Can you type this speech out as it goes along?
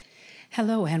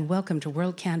Hello and welcome to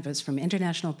WorldCanvass from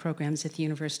International Programs at the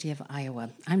University of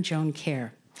Iowa. I'm Joan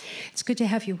Kerr. It's good to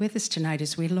have you with us tonight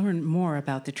as we learn more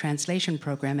about the translation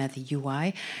program at the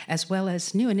UI, as well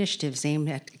as new initiatives aimed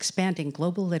at expanding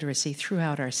global literacy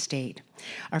throughout our state.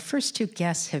 Our first two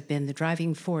guests have been the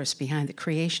driving force behind the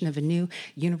creation of a new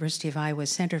University of Iowa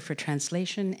Center for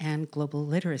Translation and Global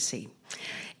Literacy.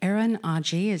 Aaron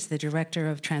Aji is the Director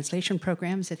of Translation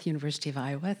Programs at the University of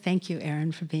Iowa. Thank you,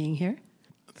 Aaron, for being here.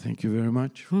 Thank you very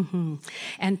much. Mm-hmm.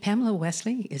 And Pamela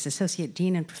Wesley is Associate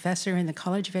Dean and Professor in the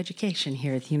College of Education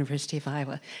here at the University of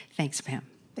Iowa. Thanks, Pam.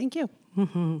 Thank you.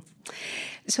 Mm-hmm.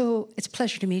 So it's a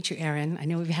pleasure to meet you, Aaron. I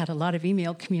know we've had a lot of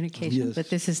email communication, Yes. but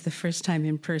this is the first time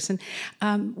in person.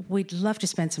 We'd love to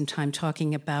spend some time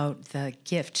talking about the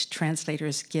gift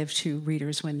translators give to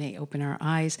readers when they open our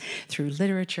eyes through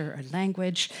literature or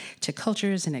language to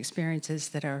cultures and experiences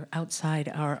that are outside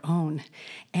our own.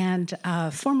 And a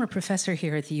former professor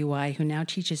here at the UI who now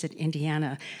teaches at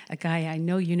Indiana, a guy I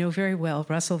know you know very well,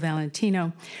 Russell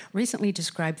Valentino, recently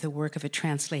described the work of a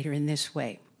translator in this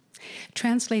way.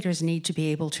 Translators need to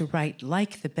be able to write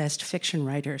like the best fiction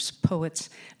writers, poets,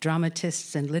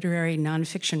 dramatists, and literary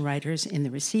nonfiction writers in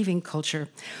the receiving culture,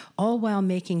 all while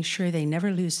making sure they never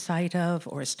lose sight of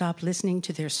or stop listening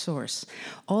to their source.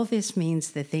 All this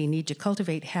means that they need to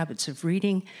cultivate habits of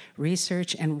reading,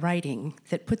 research, and writing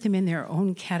that put them in their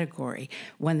own category,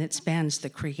 one that spans the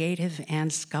creative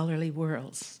and scholarly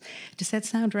worlds. Does that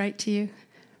sound right to you?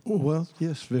 Well,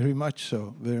 yes, very much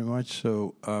so, very much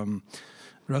so.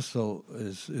 Russell,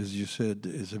 as you said,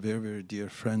 is a very, very dear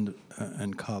friend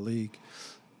and colleague,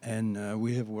 and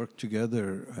we have worked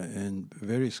together in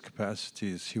various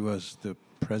capacities. He was the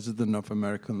president of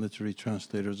American Literary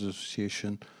Translators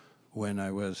Association when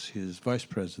I was his vice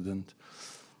president,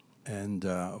 and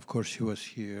of course he was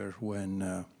here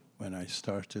when I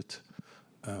started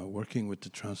working with the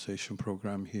translation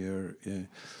program here.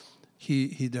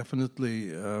 He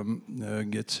definitely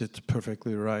gets it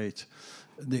perfectly right.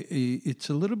 It's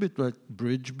a little bit like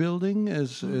bridge building,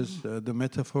 as the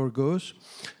metaphor goes,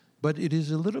 but it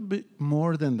is a little bit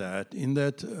more than that, in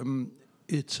that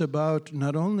it's about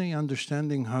not only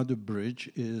understanding how the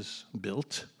bridge is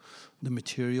built, the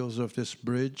materials of this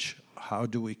bridge, how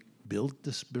do we build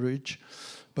this bridge,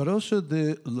 but also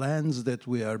the lands that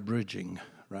we are bridging,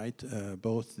 right?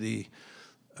 Both the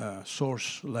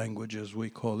source language, as we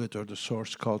call it, or the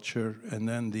source culture, and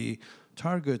then the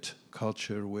target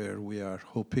culture, where we are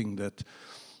hoping that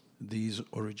these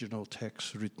original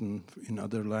texts written in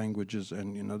other languages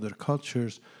and in other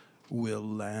cultures will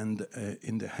land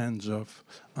in the hands of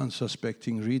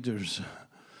unsuspecting readers.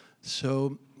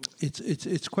 So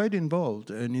it's quite involved,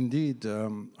 and indeed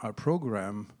our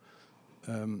program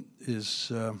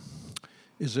is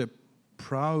a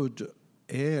proud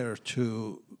heir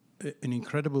to an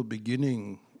incredible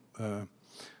beginning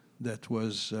that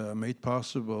was made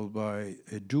possible by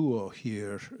a duo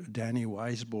here, Danny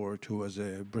Weisbord, who was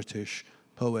a British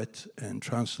poet and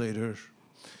translator,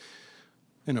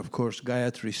 and of course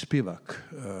Gayatri Spivak,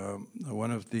 one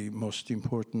of the most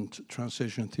important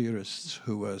translation theorists,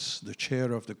 who was the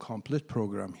chair of the Complete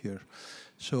program here.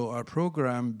 So our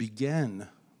program began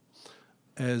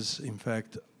as, in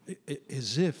fact,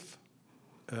 as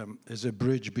a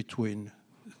bridge between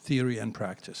theory and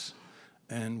practice.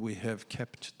 And we have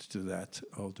kept to that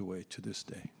all the way to this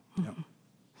day. Mm-hmm.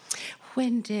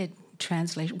 Yeah.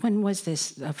 When was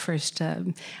this first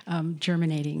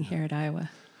germinating here at Iowa?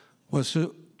 Well,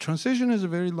 so translation has a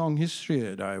very long history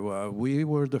at Iowa. We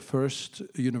were the first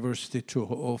university to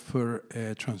offer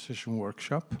a translation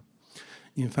workshop.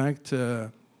 In fact,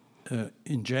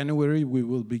 in January, we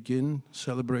will begin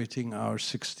celebrating our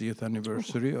 60th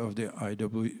anniversary of the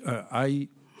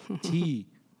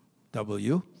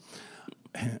ITW,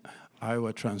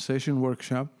 Iowa Translation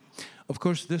Workshop. Of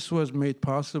course, this was made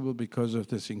possible because of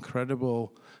this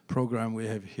incredible program we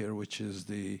have here, which is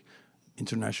the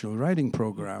International Writing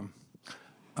Program.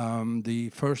 The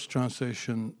first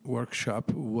translation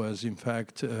workshop was, in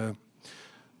fact, a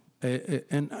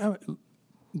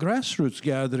grassroots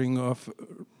gathering of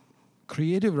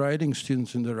creative writing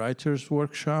students in the Writers'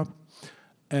 Workshop,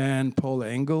 and Paul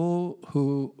Engel,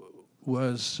 who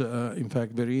was, in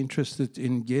fact, very interested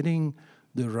in getting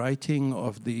the writing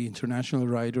of the international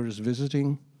writers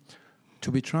visiting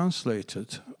to be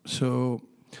translated. So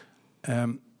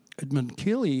Edmund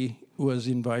Kelley was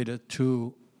invited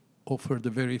to offer the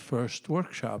very first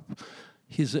workshop.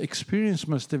 His experience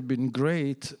must have been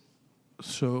great,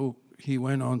 so he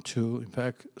went on to, in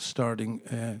fact, starting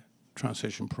a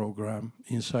translation program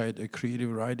inside a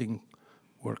creative writing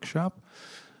workshop.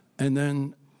 And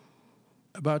then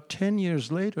about 10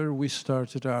 years later, we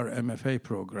started our MFA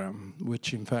program,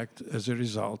 which in fact, as a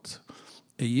result,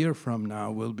 a year from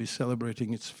now, will be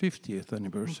celebrating its 50th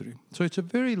anniversary. So it's a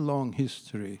very long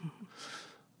history.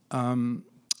 And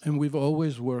we've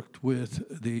always worked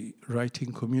with the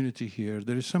writing community here.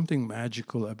 There is something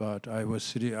magical about Iowa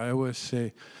City. I always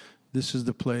say this is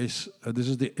the place, this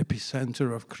is the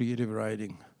epicenter of creative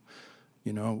writing.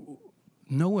 You know,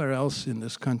 nowhere else in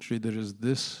this country there is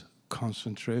this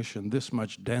concentration, this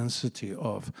much density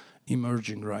of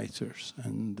emerging writers.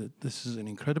 And this is an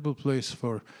incredible place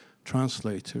for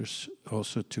translators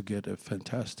also to get a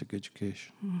fantastic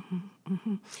education. Mm-hmm,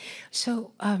 mm-hmm.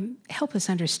 So help us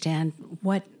understand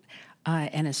what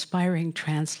an aspiring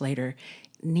translator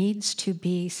needs to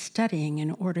be studying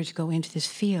in order to go into this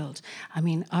field. I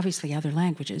mean, obviously other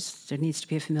languages, there needs to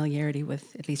be a familiarity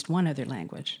with at least one other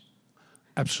language.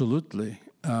 Absolutely.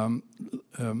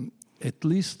 At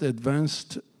least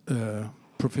advanced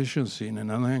proficiency in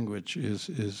a language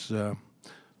is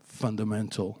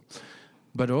fundamental.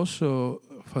 But also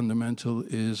fundamental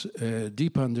is a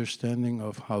deep understanding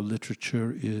of how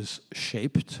literature is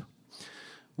shaped.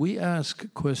 We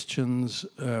ask questions,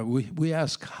 we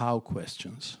ask how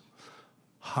questions.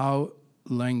 How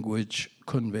language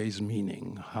conveys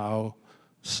meaning, how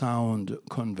sound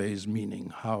conveys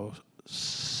meaning, how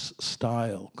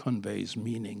style conveys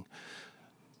meaning.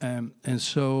 And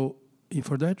so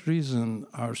for that reason,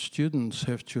 our students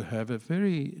have to have a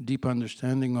very deep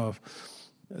understanding of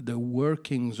the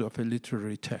workings of a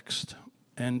literary text.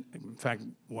 And in fact,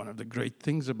 one of the great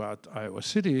things about Iowa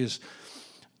City is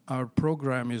our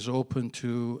program is open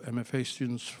to MFA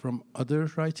students from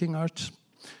other writing arts.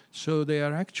 So they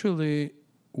are actually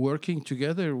working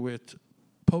together with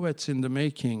poets in the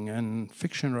making and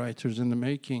fiction writers in the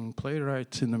making,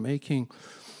 playwrights in the making,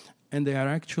 and they are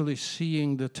actually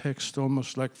seeing the text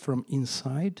almost like from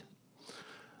inside.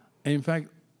 And in fact,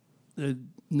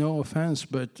 no offense,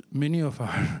 but many of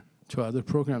our, to other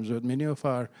programs, but many of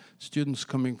our students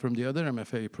coming from the other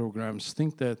MFA programs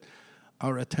think that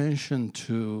our attention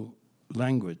to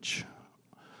language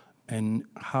and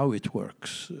how it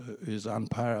works is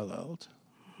unparalleled.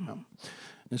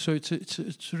 And so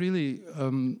it's really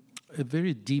a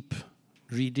very deep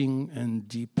reading and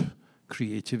deep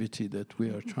creativity that we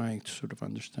are trying to sort of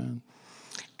understand.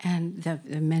 And the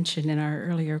mention in our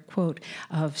earlier quote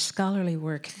of scholarly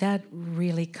work, that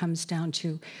really comes down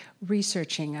to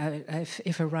researching.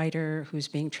 If a writer who's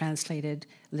being translated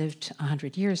lived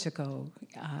 100 years ago,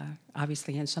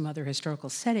 obviously in some other historical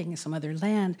setting, some other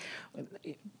land,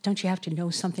 don't you have to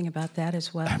know something about that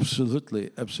as well?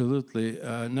 Absolutely, absolutely.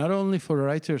 Not only for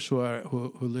writers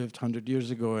who lived 100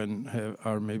 years ago and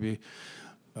are maybe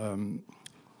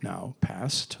now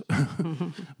past,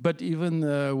 but even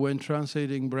when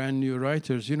translating brand new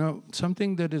writers, you know,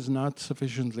 something that is not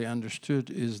sufficiently understood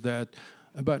is that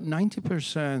about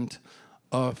 90%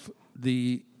 of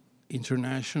the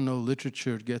international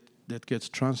literature that gets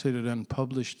translated and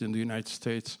published in the United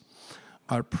States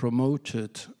are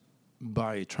promoted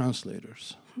by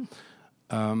translators.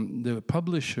 The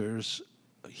publishers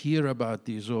hear about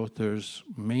these authors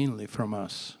mainly from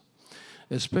us,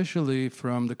 especially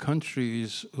from the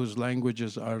countries whose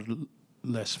languages are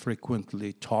less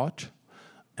frequently taught.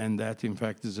 And that, in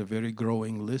fact, is a very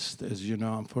growing list. As you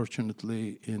know,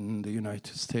 unfortunately, in the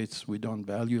United States, we don't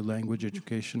value language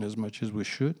education as much as we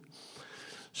should.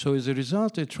 So as a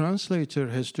result, a translator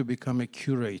has to become a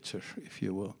curator, if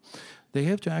you will. They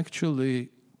have to actually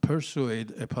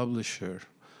persuade a publisher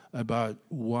about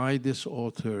why this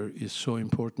author is so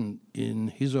important in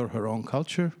his or her own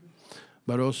culture,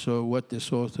 but also what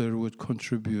this author would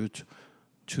contribute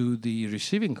to the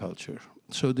receiving culture.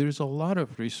 So there's a lot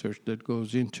of research that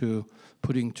goes into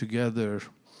putting together,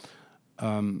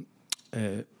 putting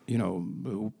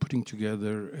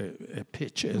together a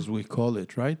pitch, as we call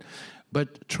it, right?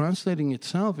 But translating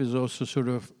itself is also sort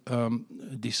of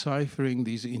deciphering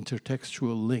these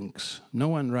intertextual links. No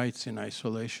one writes in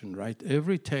isolation, right?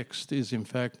 Every text is, in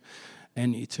fact,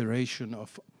 an iteration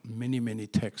of many, many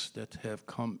texts that have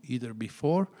come either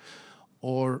before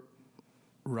or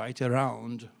right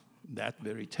around that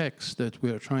very text that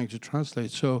we are trying to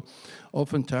translate. So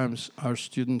oftentimes our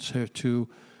students have to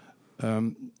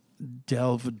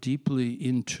delve deeply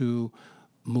into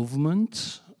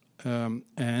movements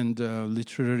and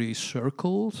literary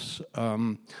circles,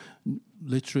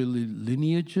 literary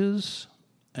lineages,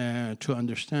 to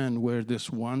understand where this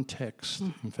one text,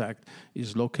 in fact,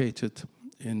 is located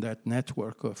in that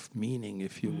network of meaning,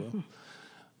 if you will.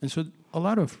 And so a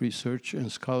lot of research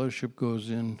and scholarship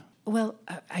goes Well,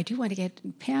 I do want to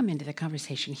get Pam into the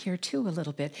conversation here too a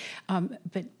little bit.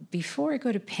 But before I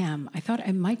go to Pam, I thought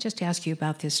I might just ask you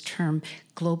about this term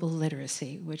global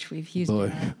literacy, which we've used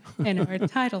in our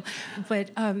title. But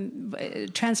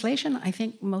translation, I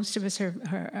think most of us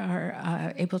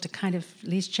are able to kind of at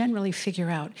least generally figure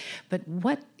out. But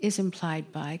what is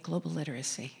implied by global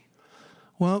literacy?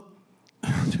 Well,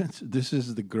 this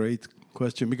is the great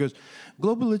question, because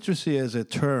global literacy as a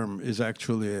term is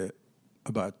actually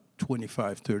about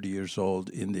 25, 30 years old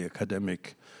in the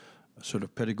academic sort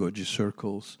of pedagogy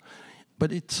circles.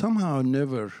 But it somehow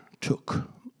never took.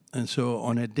 And so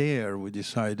on a dare, we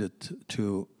decided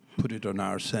to put it on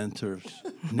our center's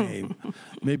name,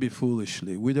 maybe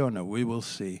foolishly. We don't know. We will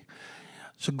see.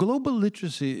 So global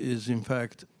literacy is, in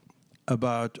fact,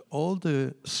 about all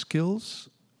the skills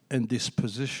and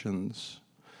dispositions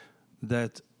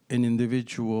that an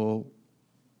individual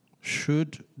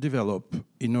should develop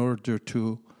in order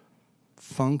to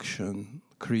function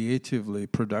creatively,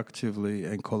 productively,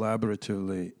 and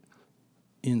collaboratively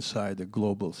inside a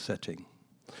global setting.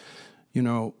 You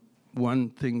know, one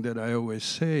thing that I always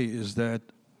say is that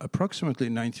approximately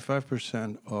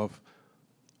 95% of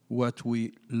what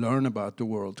we learn about the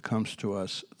world comes to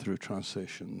us through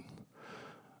translation.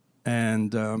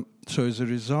 And so as a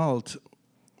result,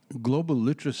 global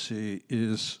literacy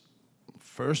is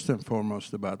first and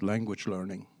foremost about language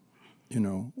learning. You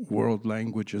know, world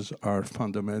languages are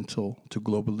fundamental to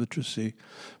global literacy,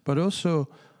 but also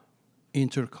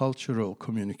intercultural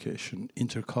communication,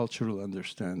 intercultural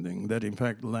understanding, that in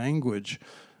fact language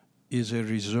is a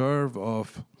reserve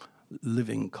of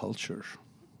living culture.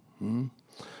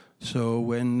 So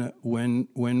when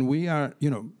we are, you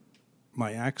know,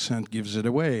 my accent gives it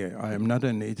away. I am not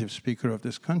a native speaker of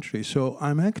this country, so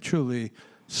I'm actually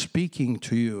speaking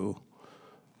to you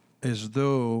as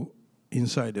though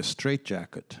inside a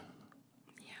straitjacket.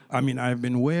 Yeah. I mean, I've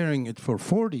been wearing it for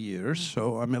 40 years,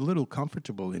 so I'm a little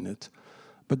comfortable in it.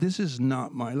 But this is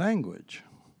not my language.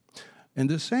 And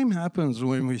the same happens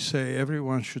when we say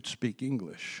everyone should speak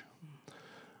English.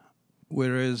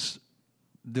 Whereas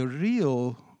the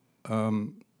real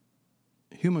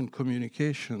human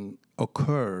communication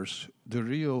occurs, the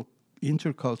real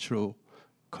intercultural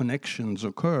connections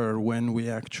occur when we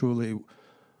actually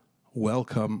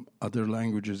welcome other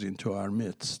languages into our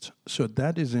midst. So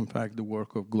that is, in fact, the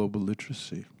work of global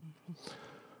literacy.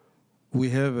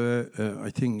 We have, I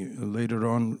think later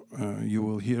on you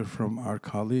will hear from our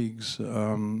colleagues,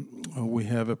 we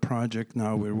have a project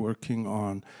now we're working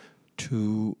on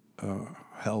to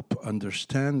help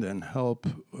understand and help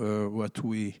what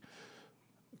we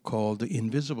call the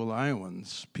invisible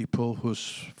Iowans, people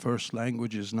whose first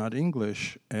language is not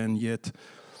English, and yet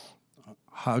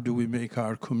how do we make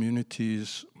our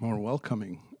communities more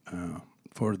welcoming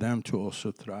for them to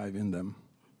also thrive in them?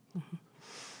 Mm-hmm.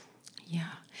 Yeah.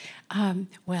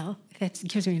 Well, that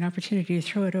gives me an opportunity to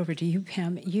throw it over to you,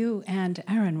 Pam. You and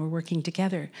Aaron were working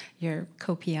together, your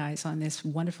co-PIs, on this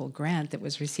wonderful grant that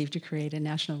was received to create a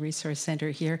National Resource Center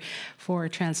here for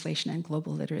translation and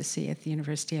global literacy at the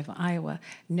University of Iowa.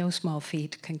 No small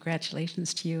feat.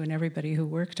 Congratulations to you and everybody who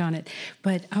worked on it.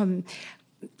 But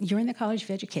you're in the College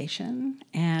of Education,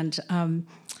 and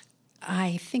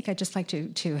I think I'd just like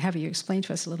to have you explain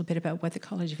to us a little bit about what the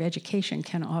College of Education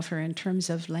can offer in terms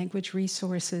of language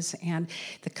resources and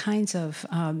the kinds of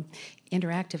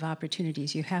interactive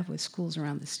opportunities you have with schools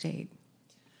around the state.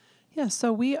 Yeah,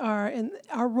 so we are, and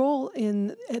our role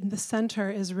in the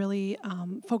center is really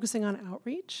focusing on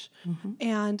outreach,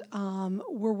 and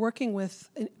we're working with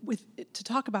to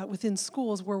talk about within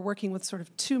schools. We're working with sort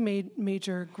of two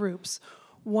major groups.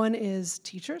 One is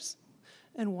teachers,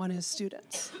 and one is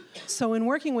students. So in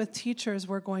working with teachers,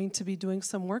 we're going to be doing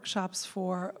some workshops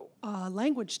for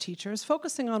language teachers,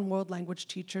 focusing on world language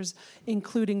teachers,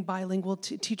 including bilingual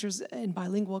teachers in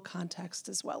bilingual context,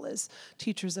 as well as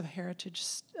teachers of heritage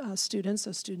students,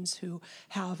 so students who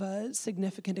have a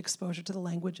significant exposure to the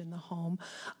language in the home,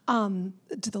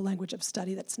 to the language of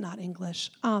study that's not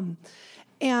English.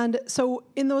 And so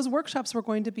in those workshops, we're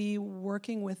going to be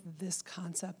working with this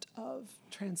concept of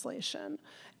translation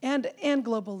and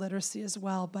global literacy as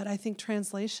well. But I think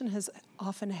translation has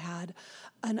often had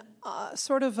an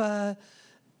sort of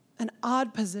an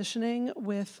odd positioning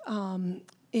with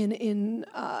in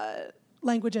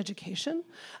language education.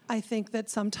 I think that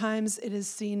sometimes it is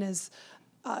seen as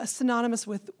synonymous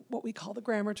with what we call the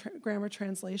grammar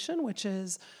translation, which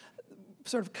is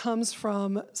sort of comes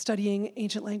from studying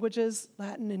ancient languages,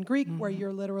 Latin and Greek, where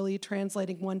you're literally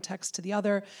translating one text to the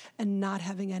other and not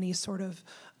having any sort of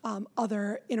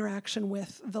other interaction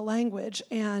with the language.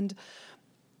 And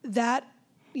that,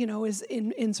 you know, is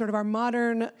in sort of our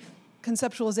modern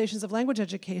conceptualizations of language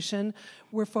education,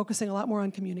 we're focusing a lot more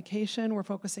on communication. We're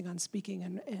focusing on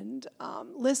speaking and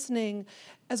listening,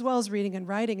 as well as reading and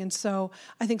writing. And so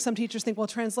I think some teachers think, well,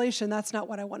 translation, that's not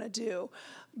what I want to do.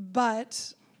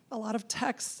 But a lot of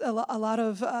texts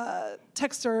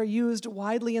are used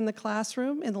widely in the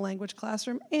classroom, in the language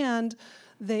classroom, and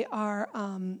they are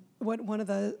one of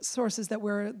the sources that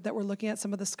we're looking at.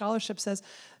 Some of the scholarship says,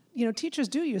 teachers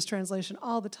do use translation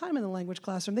all the time in the language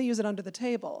classroom. They use it under the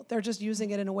table. They're just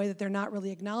using it in a way that they're not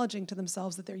really acknowledging to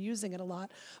themselves that they're using it a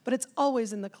lot, but it's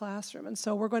always in the classroom. And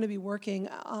so we're going to be working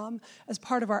as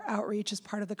part of our outreach, as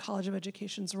part of the College of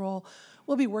Education's role.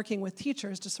 We'll be working with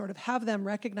teachers to sort of have them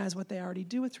recognize what they already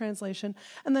do with translation,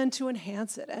 and then to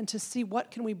enhance it and to see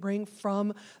what can we bring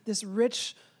from this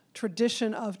rich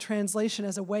tradition of translation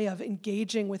as a way of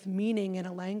engaging with meaning in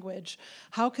a language.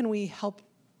 How can we help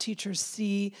teachers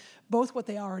see both what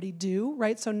they already do,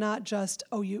 right? So not just,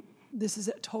 this is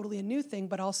totally a new thing,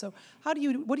 but also what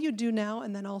do you do now,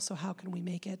 and then also how can we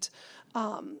make it,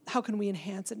 how can we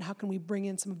enhance it, and how can we bring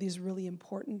in some of these really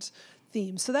important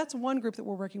themes. So that's one group that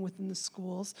we're working with in the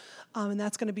schools, and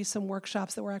that's going to be some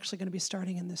workshops that we're actually going to be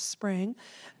starting in this spring.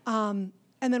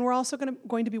 And then we're also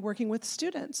going to be working with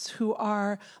students who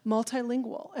are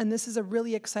multilingual. And this is a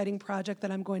really exciting project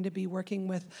that I'm going to be working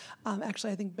with.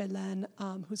 Actually, I think Belen,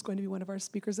 who's going to be one of our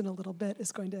speakers in a little bit,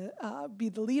 is going to be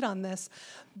the lead on this.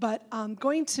 But I'm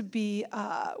going to be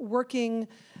working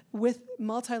with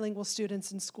multilingual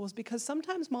students in schools, because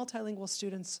sometimes multilingual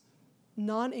students'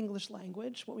 non-English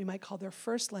language, what we might call their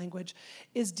first language,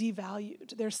 is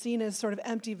devalued. They're seen as sort of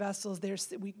empty vessels.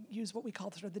 We use what we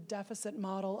call sort of the deficit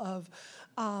model of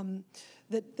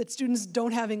that students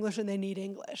don't have English and they need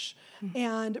English. Mm-hmm.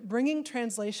 And bringing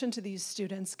translation to these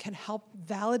students can help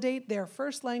validate their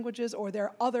first languages or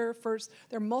their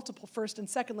multiple first and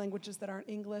second languages that aren't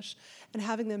English, and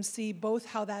having them see both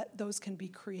how those can be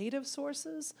creative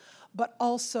sources, but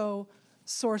also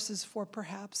sources for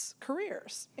perhaps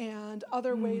careers and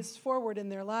other ways forward in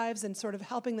their lives, and sort of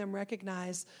helping them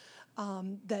recognize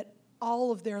that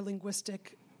all of their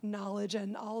linguistic knowledge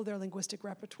and all of their linguistic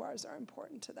repertoires are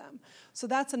important to them. So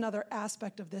that's another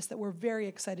aspect of this that we're very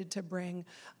excited to bring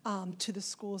to the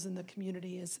schools and the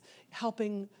community, is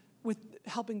helping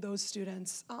those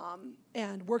students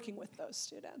and working with those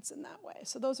students in that way.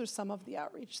 So those are some of the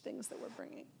outreach things that we're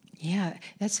bringing. Yeah,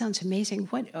 that sounds amazing.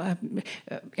 What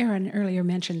Erin earlier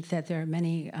mentioned that there are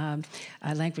many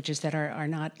languages that are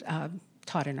not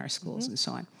taught in our schools, and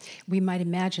so on. We might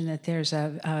imagine that there's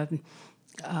a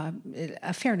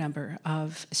fair number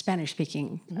of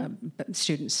Spanish-speaking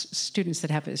students that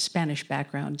have a Spanish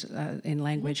background in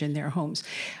language in their homes.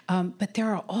 But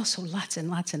there are also lots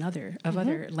and lots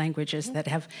other languages that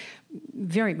have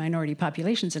very minority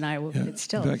populations in Iowa, but it's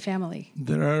still a family.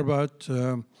 There are about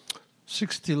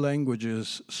 60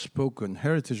 languages spoken,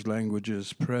 heritage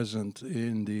languages present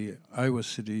in the Iowa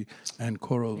City and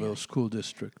Coralville School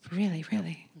District.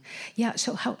 Really? Yeah,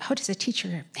 so how does a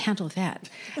teacher handle that?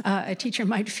 A teacher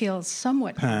might feel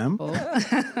somewhat Pam?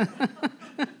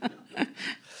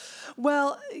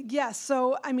 Well, yes,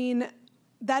 so I mean,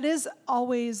 that is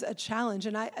always a challenge,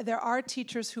 and there are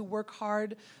teachers who work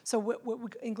hard, so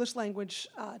English language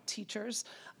teachers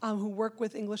who work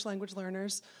with English language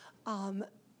learners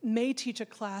may teach a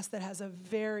class that has a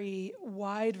very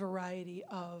wide variety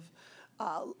of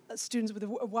students with a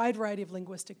wide variety of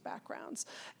linguistic backgrounds.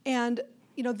 And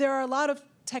there are a lot of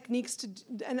techniques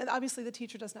and obviously the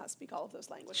teacher does not speak all of those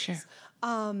languages.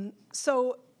 Sure.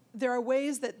 So there are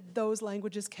ways that those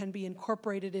languages can be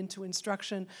incorporated into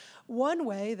instruction. One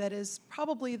way that is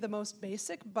probably the most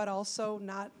basic, but also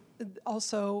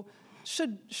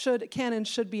can and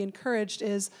should be encouraged,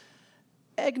 is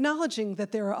acknowledging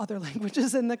that there are other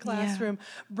languages in the classroom,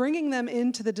 bringing them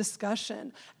into the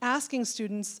discussion, asking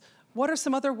students, what are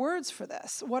some other words for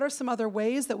this? What are some other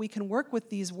ways that we can work with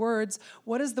these words?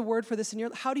 What is the word for this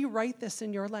how do you write this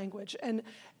in your language? And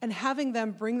having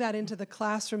them bring that into the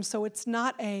classroom, so it's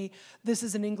not this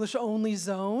is an English-only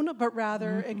zone, but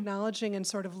rather acknowledging and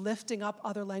sort of lifting up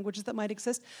other languages that might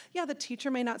exist. Yeah, the teacher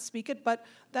may not speak it, but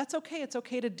that's okay. It's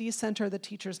okay to decenter the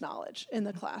teacher's knowledge in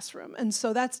the classroom. And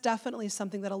so that's definitely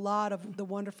something that a lot of the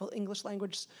wonderful English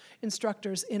language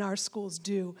instructors in our schools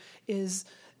do, is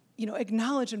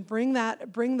acknowledge and bring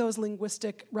those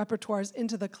linguistic repertoires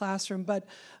into the classroom, but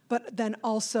then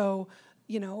also,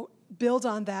 build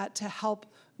on that to help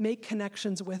make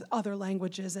connections with other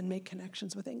languages and make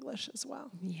connections with English as well.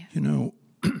 Yeah.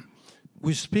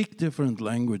 We speak different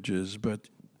languages, but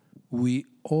we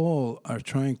all are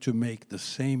trying to make the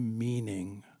same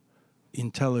meaning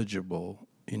intelligible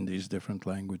in these different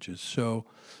languages. So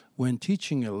when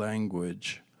teaching a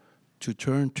language, to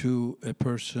turn to a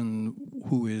person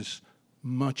who is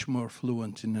much more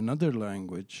fluent in another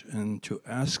language and to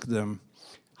ask them,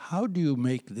 how do you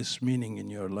make this meaning in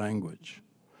your language?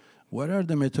 What are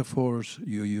the metaphors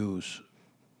you use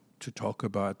to talk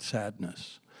about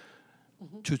sadness?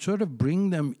 To sort of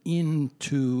bring them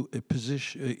into a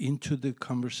position, into the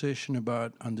conversation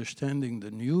about understanding the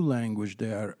new language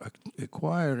they are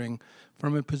acquiring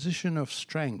from a position of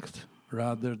strength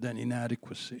rather than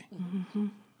inadequacy.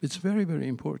 It's very, very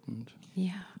important.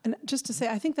 Yeah. And just to say,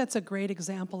 I think that's a great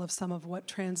example of some of what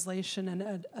translation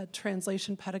and a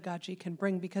translation pedagogy can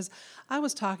bring, because I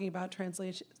was talking about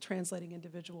translating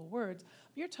individual words.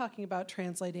 You're talking about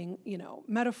translating,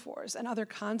 metaphors and other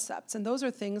concepts, and those are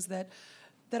things that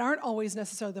aren't always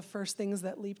necessarily the first things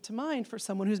that leap to mind for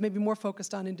someone who's maybe more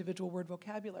focused on individual word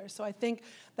vocabulary. So I think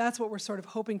that's what we're sort of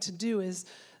hoping to do, is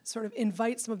sort of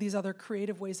invite some of these other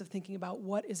creative ways of thinking about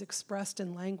what is expressed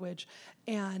in language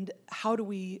and how do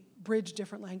we bridge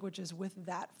different languages with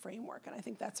that framework. And I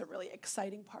think that's a really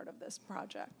exciting part of this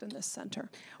project and this center.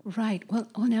 Right. Well,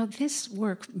 now this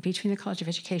work between the College of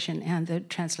Education and the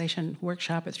translation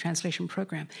workshop or the translation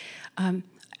program,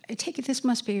 I take it this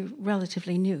must be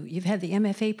relatively new. You've had the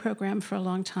MFA program for a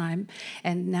long time,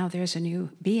 and now there's a new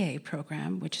BA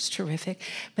program, which is terrific.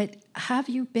 But have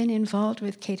you been involved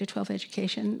with K-12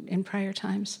 education in prior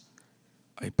times?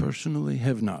 I personally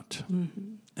have not.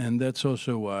 And that's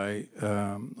also why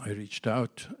I reached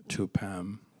out to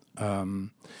Pam.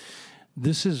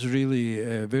 This is really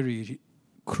a very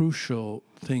crucial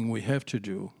thing we have to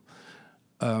do.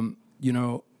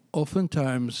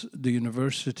 Oftentimes, the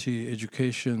university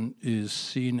education is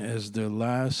seen as the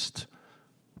last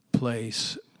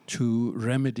place to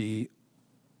remedy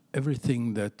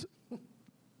everything that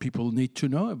people need to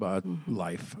know about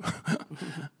life.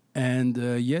 And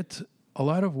yet, a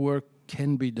lot of work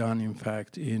can be done, in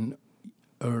fact, in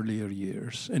earlier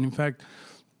years. And in fact,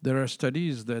 there are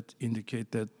studies that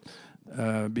indicate that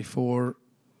before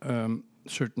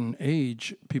certain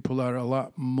age, people are a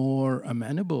lot more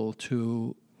amenable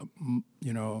to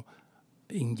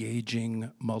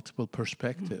engaging multiple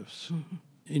perspectives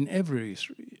in every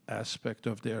aspect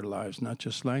of their lives, not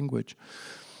just language.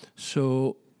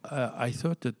 So I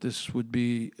thought that this would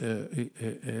be a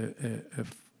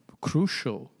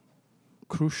crucial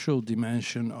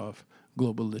dimension of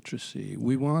global literacy.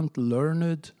 We want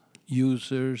learned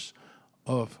users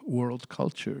of world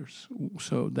cultures.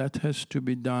 So that has to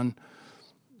be done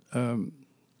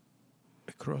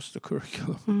across the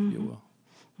curriculum, if you will.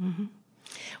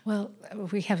 Well,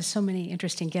 we have so many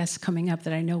interesting guests coming up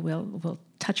that I know we'll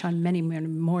touch on many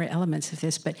more elements of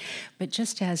this, but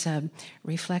just as a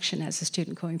reflection as a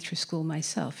student going through school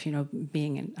myself,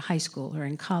 being in high school or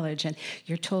in college, and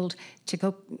you're told to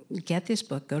go get this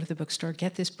book, go to the bookstore,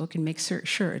 get this book, and make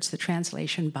sure it's the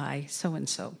translation by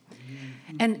so-and-so.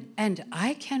 And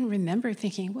I can remember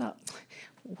thinking, well,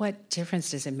 what difference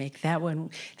does it make?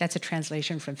 That's a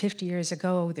translation from 50 years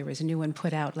ago. There was a new one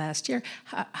put out last year.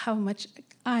 How much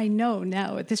I know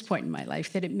now at this point in my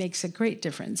life that it makes a great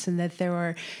difference, and that there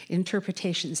are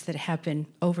interpretations that happen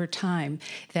over time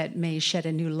that may shed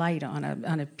a new light on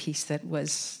a piece that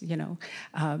was,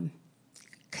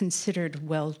 considered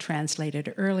well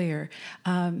translated earlier.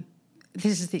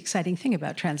 This is the exciting thing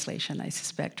about translation, I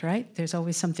suspect, right? There's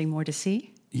always something more to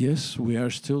see. Yes, we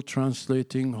are still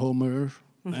translating Homer.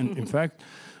 And in fact,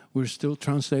 we're still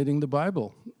translating the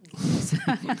Bible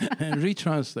and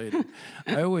retranslating.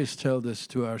 I always tell this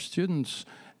to our students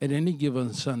at any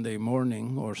given Sunday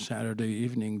morning or Saturday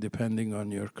evening, depending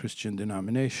on your Christian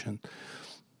denomination.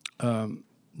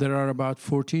 There are about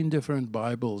 14 different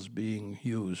Bibles being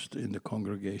used in the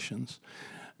congregations.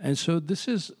 And so this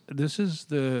is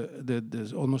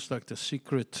the almost like the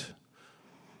secret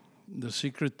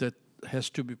that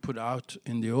has to be put out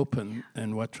in the open,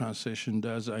 and what translation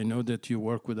does. I know that you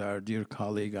work with our dear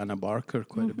colleague Anna Barker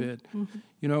quite a bit.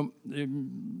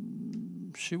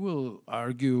 She will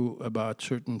argue about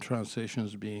certain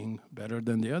translations being better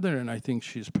than the other, and I think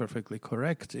she's perfectly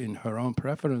correct in her own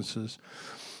preferences.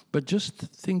 But just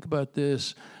think about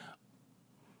this.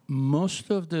 Most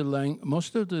of the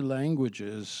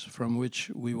languages from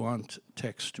which we want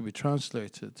text to be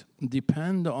translated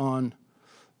depend on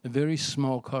a very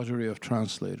small coterie of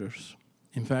translators.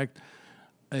 In fact,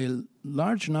 a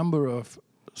large number of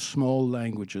small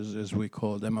languages, as we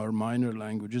call them, or minor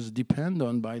languages, depend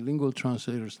on bilingual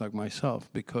translators like myself,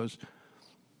 because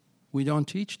we don't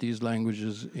teach these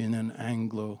languages in an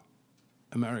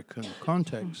Anglo-American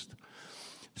context.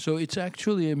 So it's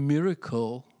actually a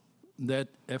miracle that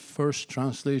a first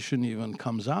translation even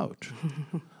comes out.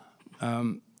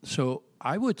 So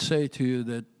I would say to you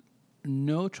that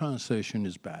no translation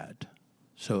is bad.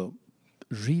 So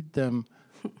read them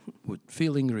with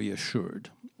feeling reassured.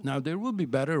 Now, there will be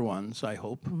better ones, I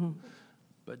hope,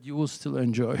 but you will still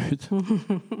enjoy it.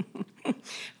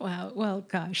 Wow. Well,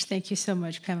 gosh, thank you so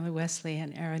much, Pamela Wesley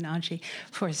and Erin Anji,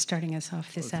 for starting us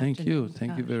off this afternoon. Thank you.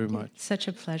 Thank you very much. Such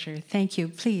a pleasure. Thank you.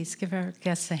 Please give our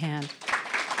guests a hand.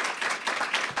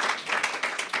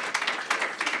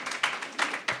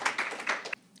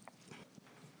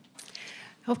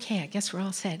 Okay, I guess we're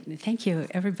all set. Thank you,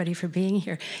 everybody, for being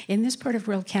here. In this part of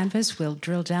WorldCanvass, we'll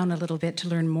drill down a little bit to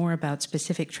learn more about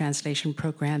specific translation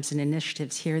programs and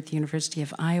initiatives here at the University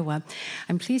of Iowa.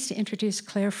 I'm pleased to introduce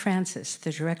Claire Francis,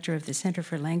 the director of the Center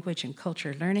for Language and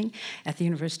Culture Learning at the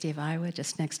University of Iowa,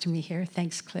 just next to me here.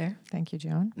 Thanks, Claire. Thank you,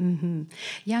 Joan. Mm-hmm.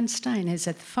 Jan Stein is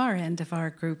at the far end of our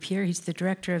group here. He's the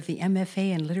director of the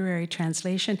MFA in Literary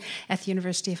Translation at the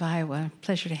University of Iowa.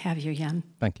 Pleasure to have you, Jan.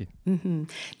 Thank you. Mm-hmm.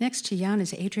 Next to Jan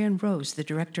is Adrian Rose, the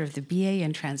director of the BA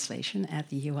in Translation at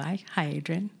the UI. Hi,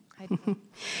 Adrian. Hi.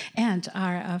 And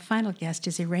our final guest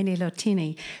is Irene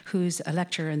Lottini, who's a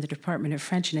lecturer in the Department of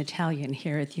French and Italian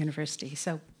here at the university.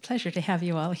 So pleasure to have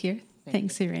you all here.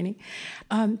 Thanks, Irene.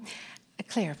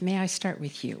 Claire, may I start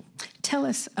with you? Tell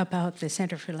us about the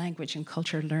Center for Language and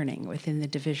Culture Learning within the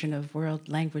Division of World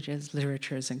Languages,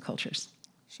 Literatures, and Cultures.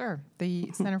 Sure.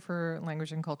 The Center for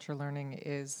Language and Culture Learning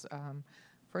is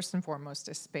first and foremost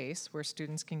a space where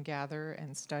students can gather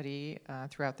and study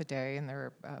throughout the day, and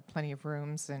there are plenty of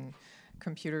rooms and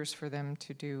computers for them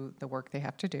to do the work they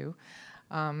have to do.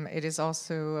 It is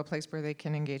also a place where they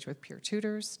can engage with peer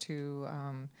tutors to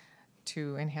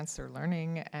enhance their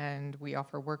learning, and we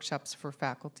offer workshops for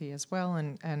faculty as well,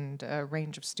 and a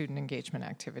range of student engagement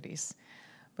activities.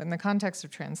 But in the context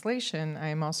of translation, I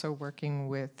am also working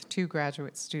with 2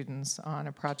 graduate students on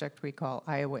a project we call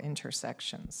Iowa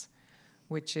Intersections,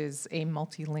 which is a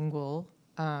multilingual,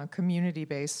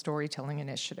 community-based storytelling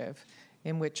initiative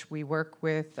in which we work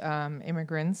with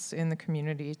immigrants in the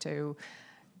community to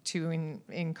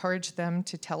encourage them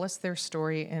to tell us their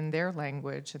story in their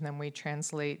language, and then we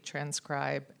translate,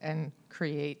 transcribe, and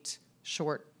create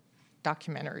short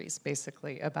documentaries,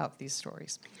 basically, about these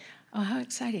stories. Oh, how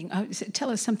exciting. Tell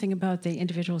us something about the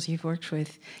individuals you've worked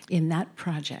with in that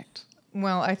project.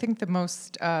 Well, I think the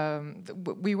most,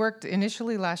 we worked,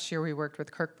 initially last year, we worked with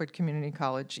Kirkwood Community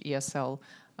College ESL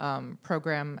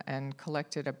program and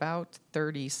collected about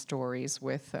 30 stories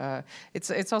with,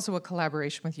 it's also a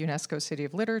collaboration with UNESCO City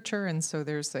of Literature, and so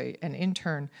there's an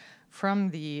intern from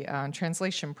the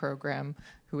translation program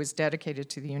who is dedicated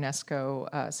to the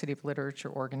UNESCO City of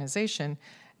Literature organization,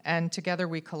 and together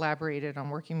we collaborated on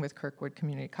working with Kirkwood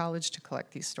Community College to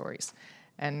collect these stories.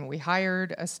 And we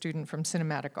hired a student from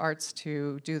Cinematic Arts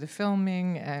to do the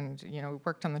filming, and we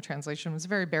worked on the translation. It was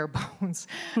very bare bones,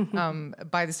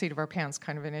 by the seat of our pants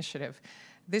kind of initiative.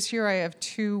 This year I have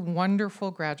 2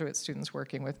 wonderful graduate students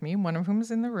working with me, one of whom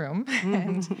is in the room.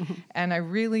 and I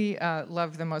really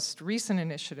love the most recent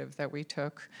initiative that we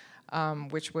took,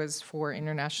 which was for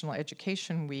International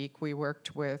Education Week. We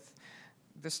worked with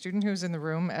the student who's in the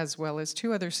room as well as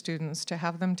 2 other students to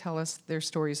have them tell us their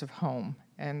stories of home.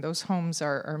 And those homes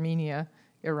are Armenia,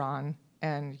 Iran,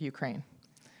 and Ukraine.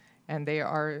 And they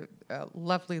are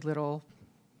lovely little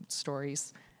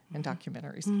stories and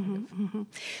documentaries.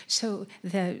 So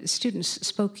the students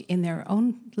spoke in their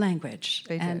own language.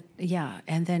 They did. Yeah,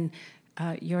 and then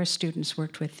your students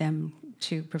worked with them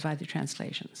to provide the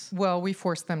translations. Well, we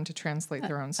forced them to translate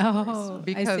their own stories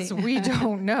because I see. we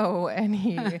don't know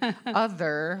any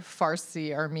other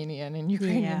Farsi, Armenian, and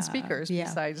Ukrainian speakers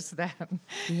besides them.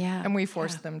 Yeah. And we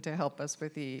forced them to help us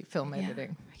with the film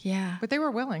editing. Yeah. But they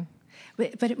were willing.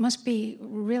 But it must be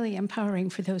really empowering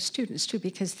for those students, too,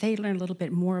 because they learn a little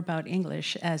bit more about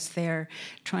English as they're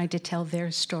trying to tell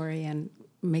their story and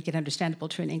make it understandable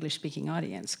to an English-speaking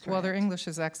audience, correct? Well, their English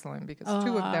is excellent because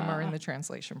 2 of them are in the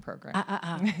translation program.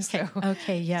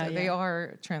 Okay, They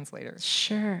are translators.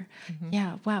 Sure.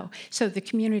 Yeah, wow. So the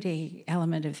community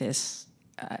element of this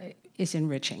is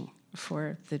enriching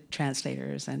for the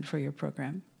translators and for your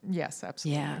program. Yes,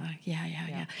 absolutely.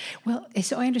 Yeah. Well,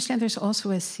 so I understand there's also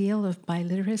a seal of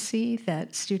biliteracy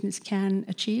that students can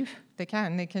achieve? They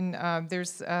can.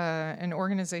 There's an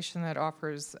organization that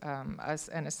offers us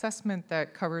an assessment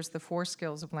that covers the 4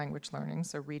 skills of language learning,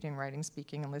 so reading, writing,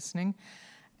 speaking, and listening.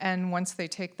 And once they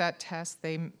take that test,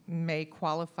 they may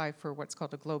qualify for what's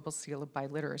called a Global Seal of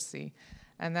Biliteracy.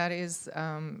 And that is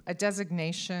a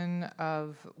designation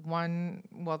of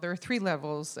there are 3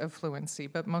 levels of fluency,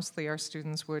 but mostly our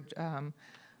students would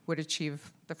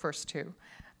achieve the first 2.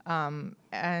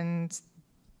 And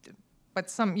but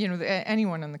some,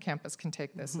 anyone on the campus can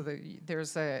take this. So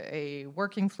there's a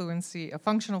working fluency, a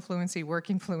functional fluency,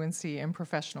 working fluency, and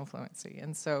professional fluency.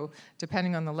 And so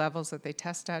depending on the levels that they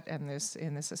test at and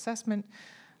in this assessment,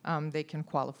 they can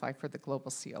qualify for the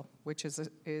Global Seal, which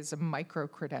is a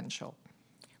micro-credential.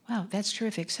 Wow, that's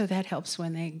terrific. So that helps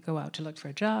when they go out to look for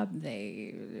a job.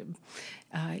 They,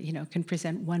 can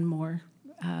present one more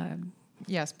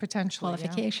yes, potentially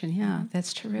qualification. Yeah,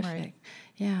 that's terrific. Right.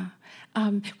 Yeah.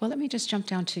 Well, let me just jump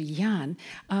down to Jan.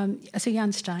 So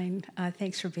Jan Stein,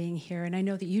 thanks for being here. And I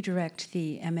know that you direct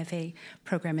the MFA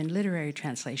program in literary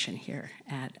translation here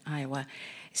at Iowa.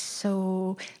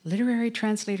 So literary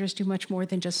translators do much more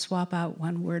than just swap out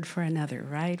one word for another,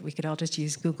 right? We could all just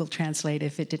use Google Translate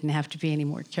if it didn't have to be any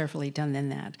more carefully done than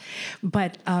that.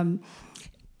 But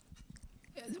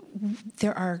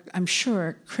there are, I'm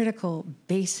sure, critical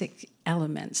basic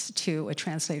elements to a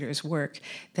translator's work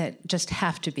that just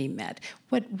have to be met.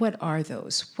 What are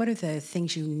those? What are the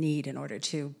things you need in order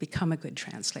to become a good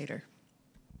translator?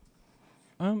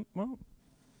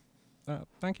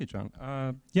 Thank you, John.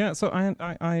 So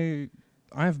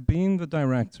I've been the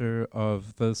director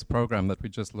of this program that we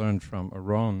just learned from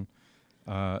Aron,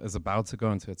 is about to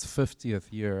go into its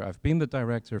 50th year. I've been the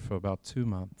director for about 2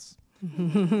 months.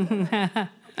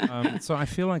 So I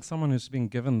feel like someone who's been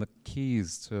given the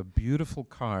keys to a beautiful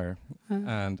car,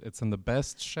 and it's in the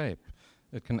best shape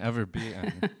it can ever be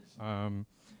in.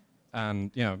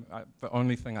 The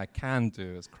only thing I can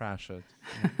do is crash it.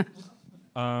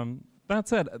 That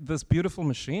said, this beautiful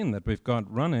machine that we've got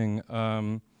running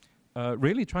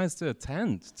really tries to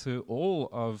attend to all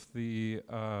of the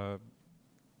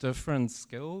different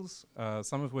skills,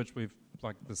 some of which we've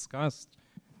discussed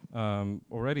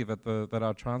already, that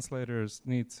our translators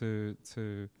need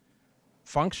to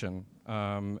function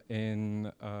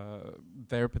in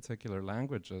their particular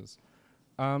languages.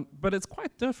 But it's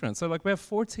quite different. So we have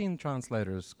 14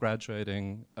 translators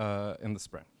graduating in the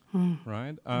spring.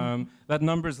 Right? That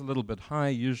number is a little bit high.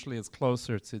 Usually it's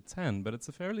closer to 10, but it's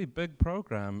a fairly big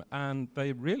program, and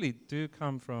they really do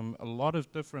come from a lot of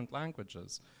different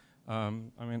languages.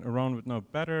 Aron would know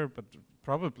better, but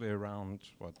probably around,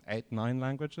 8, 9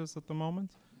 languages at the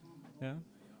moment? Yeah?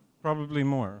 Probably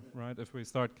more, right, if we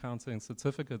start counting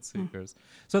certificate seekers.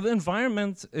 So the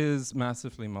environment is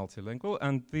massively multilingual,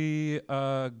 and the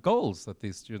goals that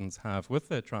these students have with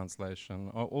their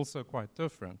translation are also quite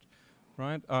different.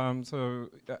 Right, so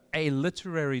a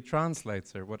literary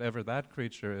translator, whatever that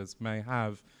creature is, may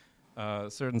have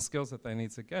certain skills that they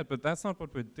need to get, but that's not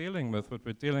what we're dealing with. What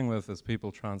we're dealing with is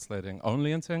people translating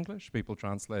only into English, people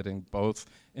translating both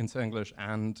into English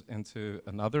and into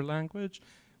another language,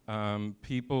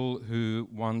 people who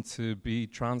want to be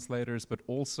translators but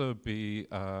also be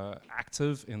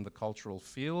active in the cultural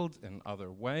field in other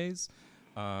ways.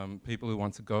 People who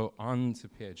want to go on to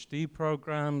PhD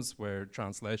programs where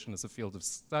translation is a field of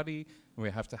study, and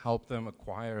we have to help them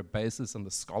acquire a basis in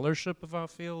the scholarship of our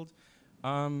field.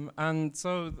 And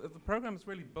so the program is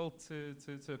really built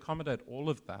to accommodate all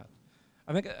of that.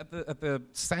 I think at the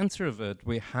center of it,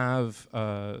 we have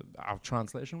our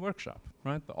translation workshop,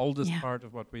 right? The oldest part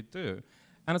of what we do.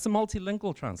 And it's a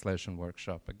multilingual translation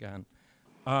workshop again.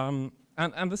 And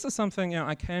this is something,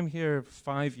 I came here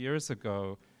 5 years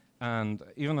ago. And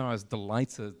even though I was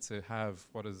delighted to have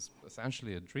what is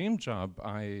essentially a dream job,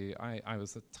 I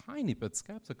was a tiny bit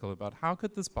skeptical about how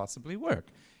could this possibly work.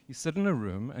 You sit in a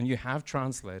room and you have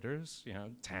translators,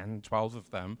 10, 12 of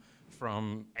them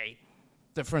from 8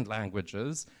 different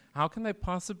languages. How can they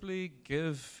possibly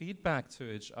give feedback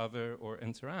to each other or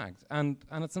interact? And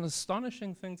it's an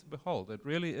astonishing thing to behold. It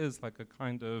really is like a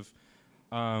kind of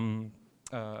alchemy,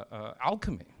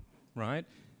 right?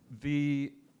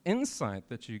 The insight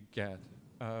that you get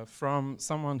from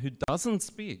someone who doesn't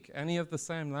speak any of the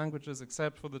same languages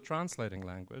except for the translating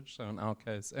language, so in our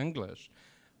case English,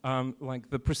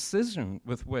 the precision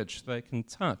with which they can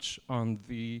touch on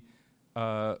the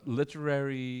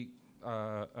literary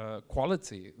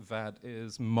quality that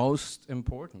is most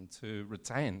important to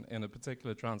retain in a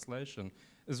particular translation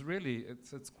is really,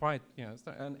 it's quite,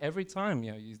 and every time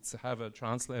you have a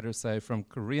translator, say, from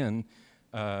Korean,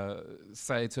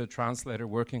 say to a translator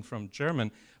working from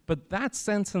German, but that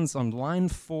sentence on line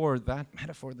 4, that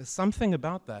metaphor, there's something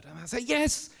about that. And I say,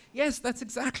 yes, that's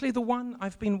exactly the one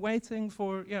I've been waiting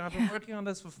for. I've been working on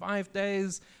this for 5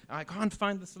 days. I can't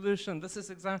find the solution. This is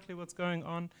exactly what's going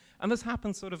on. And this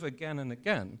happens sort of again and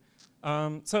again.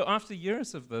 So after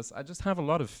years of this, I just have a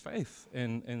lot of faith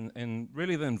in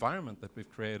really the environment that we've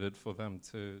created for them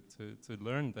to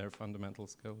learn their fundamental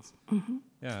skills. Mm-hmm.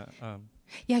 Yeah.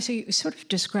 Yeah, so you sort of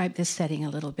described this setting a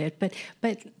little bit, but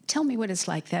tell me what it's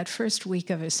like that first week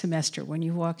of a semester when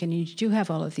you walk in and you do have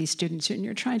all of these students and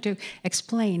you're trying to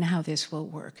explain how this will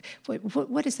work.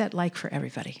 What is that like for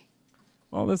everybody?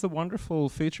 Well, there's a wonderful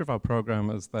feature of our program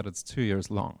is that it's 2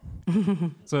 years long.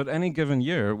 So at any given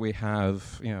year, we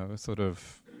have, sort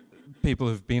of people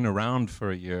who've been around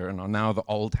for a year and are now the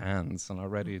old hands and are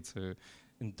ready to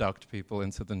induct people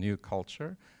into the new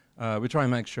culture. We try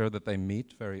and make sure that they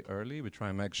meet very early. We try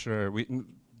and make sure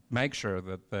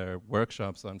that their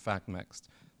workshops are in fact mixed,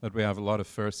 that we have a lot of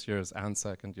first years and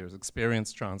second years,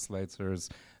 experienced translators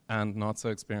and not so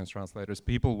experienced translators,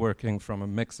 people working from a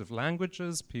mix of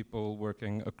languages, people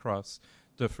working across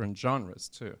different genres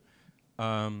too.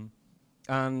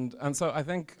 And so I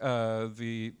think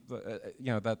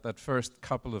that first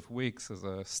couple of weeks is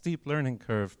a steep learning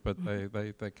curve, but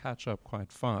they catch up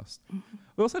quite fast. Mm-hmm.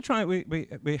 We also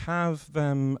we have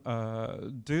them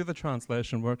do the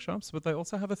translation workshops, but they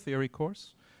also have a theory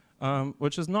course,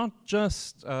 which is not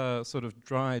just sort of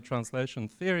dry translation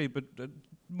theory, but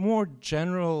more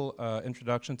general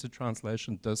introduction to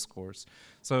translation discourse.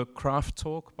 So craft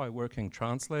talk by working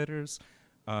translators.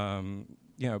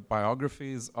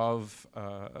 Biographies of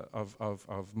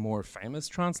more famous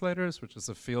translators, which is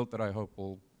a field that I hope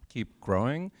will keep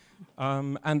growing,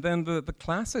 and then the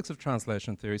classics of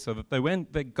translation theory, so that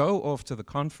they go off to the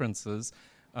conferences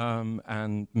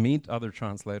and meet other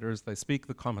translators. They speak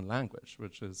the common language,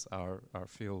 which is our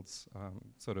field's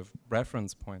sort of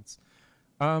reference points.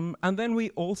 And then we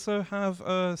also have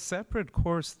a separate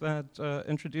course that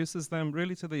introduces them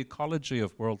really to the ecology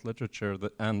of world literature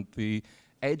and the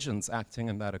agents acting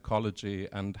in that ecology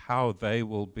and how they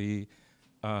will be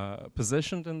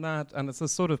positioned in that. And it's a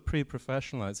sort of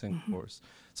pre-professionalizing course.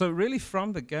 So really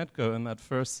from the get-go in that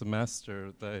first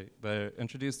semester, they're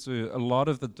introduced to a lot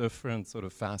of the different sort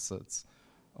of facets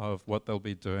of what they'll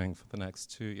be doing for the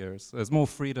next 2 years. There's more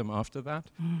freedom after that,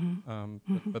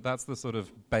 but that's the sort of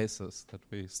basis that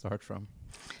we start from.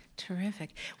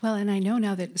 Terrific. Well, and I know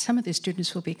now that some of the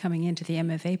students will be coming into the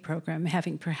MFA program,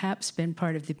 having perhaps been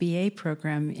part of the BA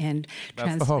program in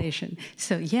translation.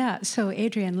 So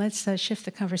Adrian, let's shift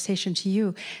the conversation to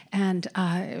you and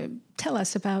tell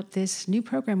us about this new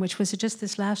program, which was it just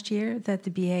this last year that the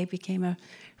BA became a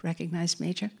recognized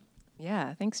major?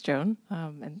 Yeah, thanks, Joan.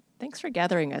 And thanks for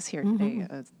gathering us here today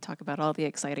to talk about all the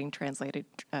exciting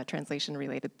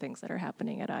translation-related things that are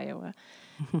happening at Iowa.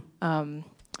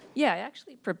 I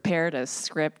actually prepared a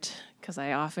script because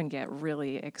I often get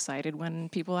really excited when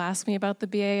people ask me about the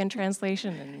BA in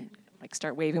translation and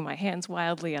start waving my hands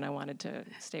wildly, and I wanted to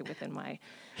stay within my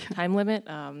time limit.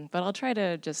 But I'll try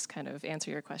to just kind of answer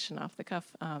your question off the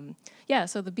cuff.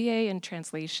 So the BA in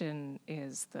translation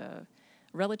is the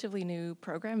relatively new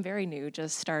program, very new,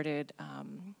 just started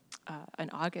in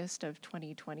August of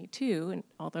 2022, and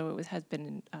although it has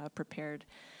been prepared,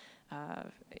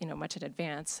 much in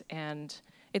advance, and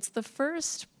it's the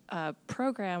first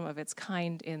program of its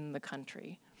kind in the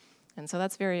country, and so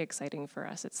that's very exciting for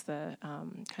us. It's the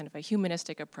kind of a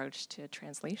humanistic approach to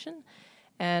translation,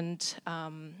 and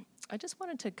I just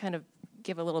wanted to kind of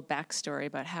give a little backstory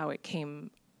about how it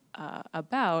came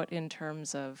about in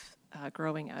terms of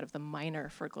growing out of the minor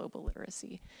for global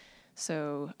literacy.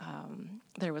 So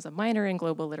there was a minor in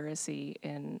global literacy,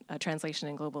 in translation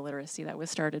in global literacy, that was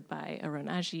started by Aron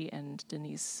Aji and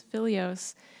Denise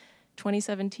Filios,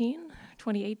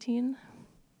 2018,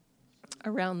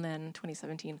 around then,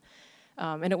 2017.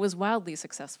 And it was wildly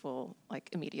successful,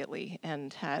 immediately,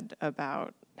 and has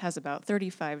about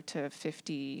 35 to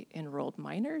 50 enrolled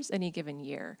minors any given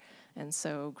year. And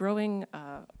so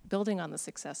building on the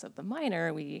success of the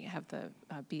minor, we have the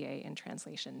BA in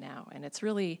translation now. And it's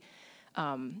really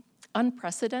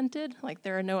unprecedented.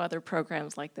 There are no other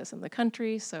programs like this in the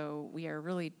country, so we are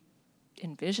really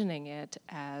envisioning it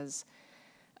as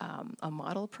a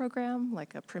model program,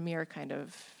 like a premier kind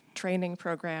of training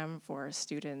program for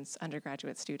students,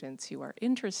 undergraduate students who are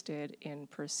interested in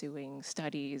pursuing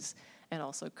studies and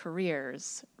also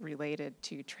careers related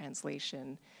to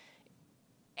translation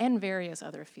and various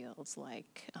other fields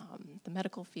like the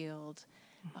medical field,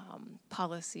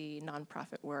 policy,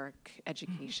 nonprofit work,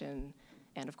 education,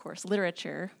 and of course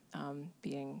literature,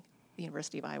 being the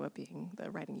University of Iowa being the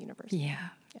writing university.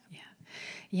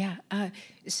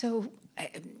 So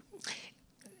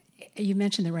You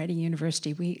mentioned the Writing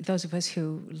University. Those of us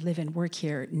who live and work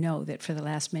here know that for the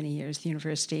last many years, the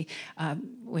university,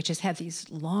 which has had these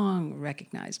long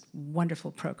recognized,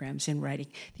 wonderful programs in writing,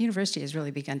 the university has really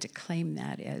begun to claim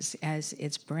that as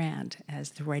its brand,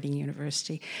 as the Writing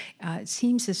University. It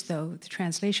seems as though the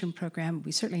translation program,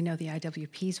 we certainly know the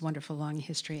IWP's wonderful long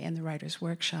history and the Writers'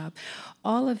 Workshop,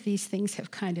 all of these things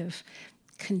have kind of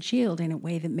congealed in a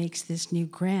way that makes this new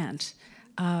grant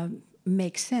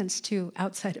makes sense to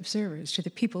outside observers, to the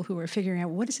people who are figuring out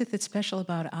what is it that's special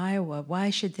about Iowa? Why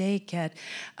should they get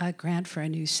a grant for a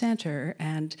new center?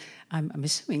 And I'm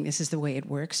assuming this is the way it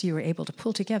works. You were able to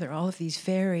pull together all of these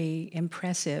very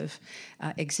impressive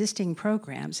existing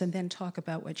programs and then talk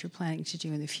about what you're planning to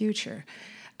do in the future.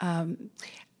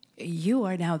 You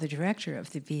are now the director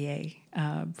of the BA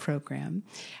program.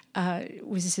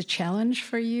 Was this a challenge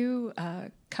for you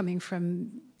coming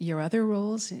from your other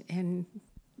roles in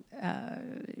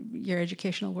your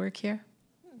educational work here?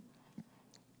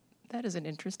 That is an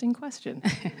interesting question.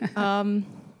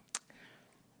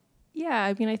 Yeah,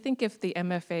 I mean, I think if the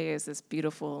MFA is this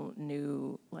beautiful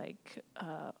new,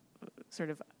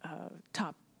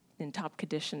 top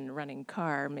condition running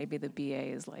car, maybe the BA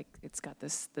is like, it's got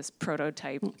this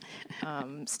prototype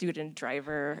student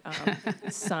driver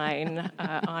sign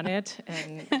on it,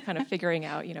 and kind of figuring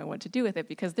out, what to do with it,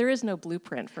 because there is no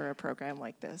blueprint for a program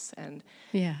like this. And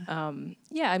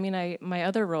I mean, my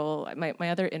other role, my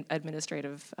other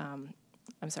administrative, I'm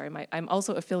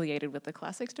also affiliated with the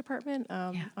classics department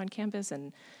on campus,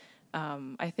 and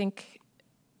I think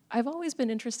I've always been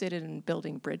interested in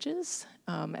building bridges.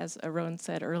 As Aron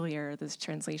said earlier, this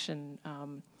translation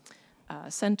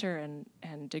center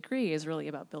and degree is really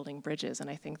about building bridges, and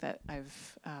I think that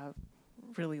I've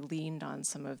really leaned on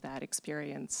some of that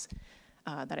experience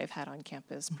that I've had on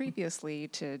campus previously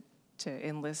to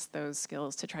enlist those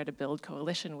skills to try to build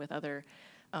coalition with other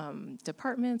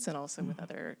departments and also with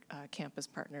other campus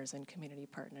partners and community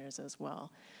partners as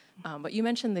well. But you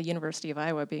mentioned the University of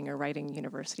Iowa being a writing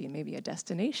university and maybe a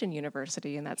destination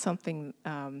university, and that's something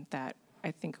that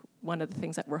I think one of the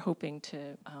things that we're hoping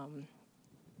to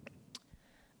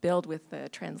build with the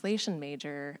translation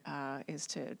major is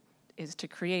to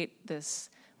create this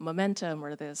momentum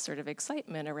or this sort of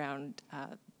excitement around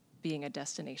being a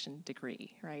destination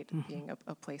degree, right? Being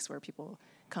a place where people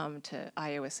come to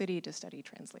Iowa City to study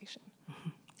translation.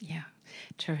 Yeah,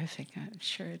 terrific.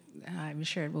 I'm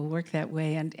sure it will work that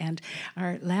way. And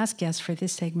our last guest for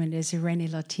this segment is Irene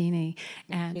Latini.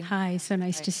 And hi, so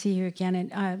nice to see you again.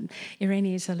 And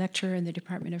Irene is a lecturer in the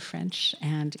Department of French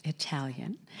and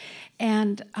Italian.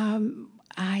 And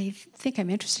I think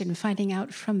I'm interested in finding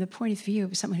out from the point of view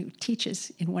of someone who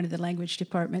teaches in one of the language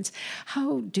departments,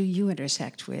 how do you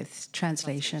intersect with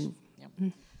translation?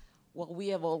 Well, we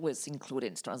have always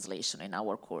included translation in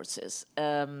our courses.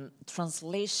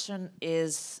 Translation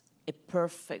is a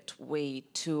perfect way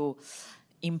to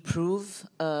improve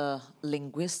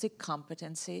linguistic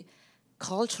competency,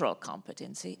 cultural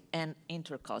competency, and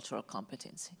intercultural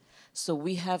competency. So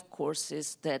we have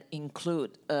courses that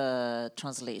include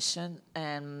translation,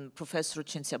 and Professor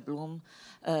Cinzia Blum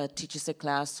teaches a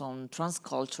class on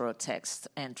transcultural text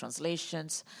and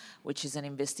translations, which is an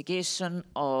investigation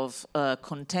of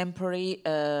contemporary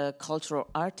cultural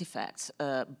artifacts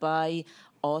by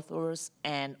authors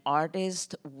and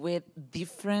artists with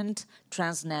different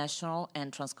transnational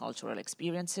and transcultural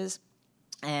experiences.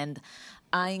 And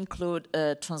I include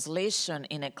translation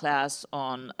in a class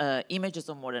on Images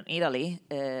of Modern Italy,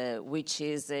 which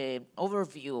is an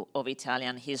overview of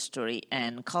Italian history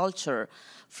and culture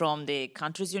from the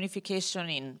country's unification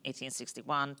in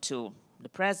 1861 to the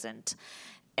present.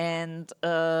 And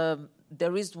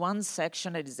there is one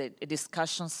section that is a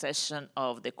discussion session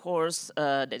of the course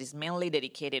that is mainly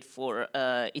dedicated for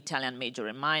Italian majors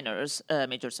and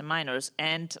minors,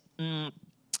 and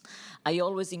I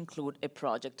always include a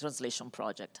translation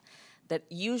project, that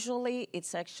usually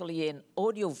it's actually an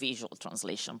audiovisual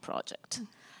translation project.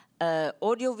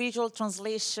 Audiovisual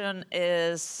translation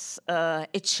is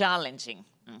a challenging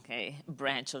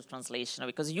branch of translation,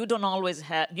 because you don't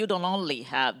only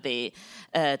have the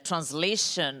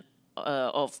translation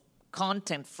of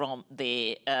content from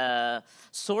the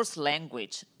source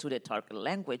language to the target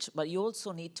language, but you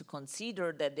also need to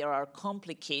consider that there are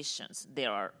complications.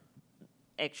 There are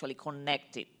actually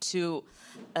connected to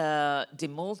the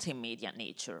multimedia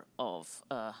nature of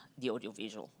the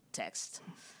audiovisual text.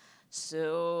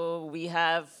 So we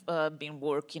have been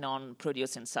working on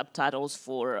producing subtitles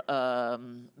for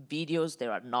videos that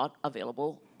are not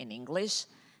available in English.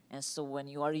 And so when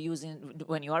you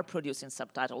are producing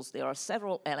subtitles, there are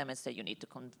several elements that you need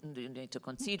to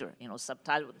consider.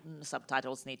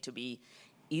 Subtitles need to be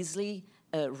easily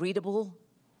readable,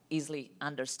 easily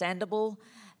understandable,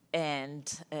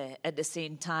 and at the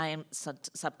same time,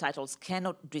 subtitles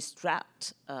cannot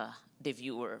distract the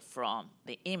viewer from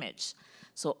the image.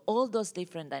 So all those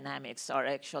different dynamics are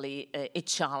actually a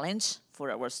challenge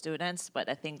for our students, but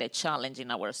I think the challenge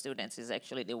in our students is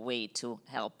actually the way to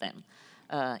help them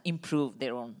improve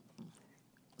their own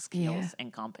skills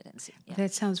and competency. Yeah.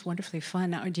 That sounds wonderfully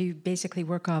fun. Do you basically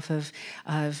work off of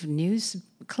news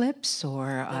clips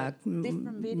or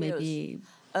different videos? Maybe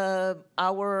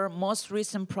our most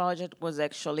recent project was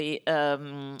actually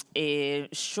a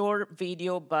short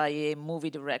video by a movie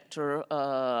director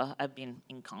I've been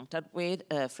in contact with,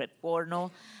 Fred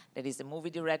Porno. That is a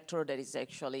movie director that is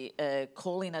actually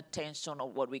calling attention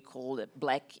on what we call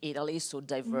Black Italy, so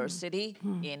diversity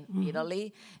in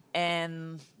Italy.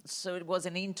 And so it was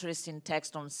an interesting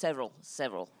text on several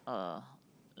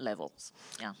levels.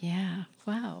 Yeah. Yeah.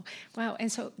 Wow.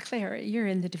 And so, Claire, you're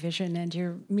in the division and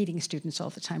you're meeting students all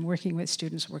the time, working with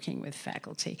students, working with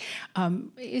faculty.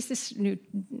 Is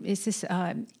this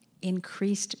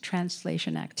increased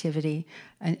translation activity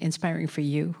inspiring for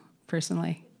you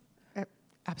personally?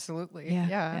 Absolutely. Yeah,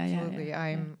 Absolutely. yeah.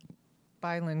 I'm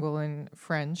bilingual in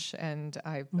French, and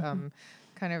I've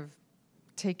kind of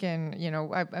taken,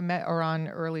 I met Oran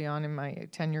early on in my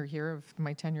tenure here,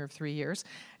 of 3 years,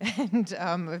 and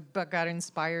but got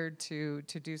inspired to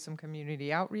do some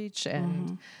community outreach,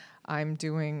 and I'm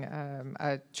doing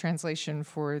a translation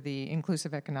for the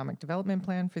Inclusive Economic Development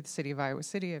Plan for the city of Iowa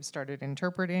City. I've started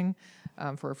interpreting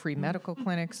for a free medical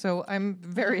clinic, so I'm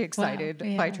very excited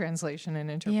by translation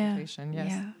and interpretation.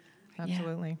 Yes,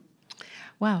 absolutely.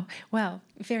 Wow. Well,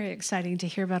 very exciting to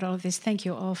hear about all of this. Thank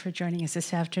you all for joining us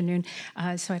this afternoon.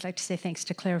 So I'd like to say thanks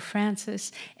to Claire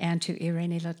Francis and to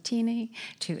Irene Latini,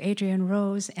 to Adrian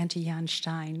Rose, and to Jan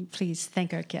Stein. Please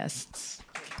thank our guests.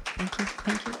 Thank you.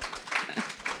 Thank you.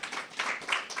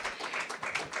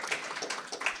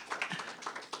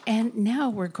 And now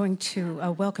we're going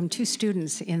to welcome two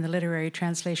students in the Literary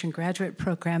Translation Graduate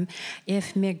Program.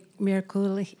 If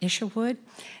Mirkul Isherwood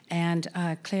and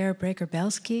Claire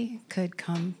Breker-Belsky could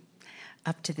come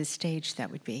up to the stage,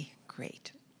 that would be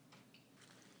great.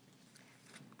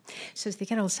 So as they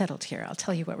get all settled here, I'll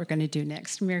tell you what we're going to do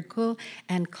next. Mirkul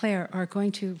and Claire are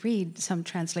going to read some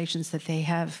translations that they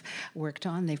have worked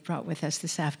on, they've brought with us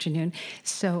this afternoon.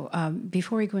 So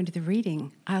before we go into the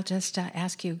reading, I'll just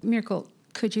ask you, Mirkul,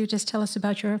 could you just tell us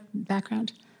about your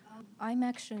background? I'm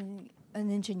actually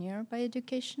an engineer by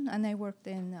education, and I worked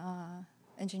in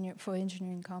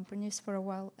engineering companies for a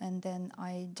while, and then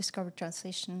I discovered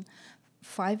translation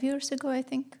 5 years ago, I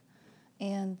think.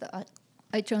 And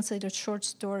I translated short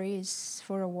stories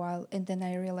for a while, and then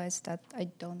I realized that I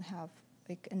don't have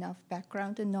enough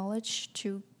background and knowledge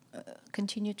to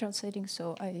continue translating,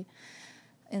 so I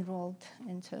enrolled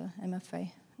into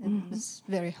MFA. It was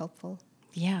very helpful.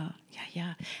 Yeah.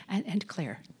 And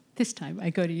Claire, this time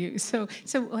I go to you. So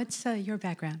what's your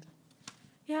background?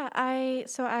 Yeah, I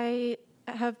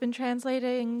have been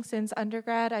translating since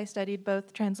undergrad. I studied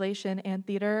both translation and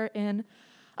theater in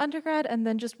undergrad, and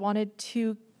then just wanted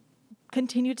to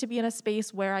continue to be in a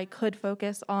space where I could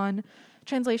focus on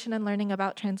translation and learning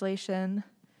about translation.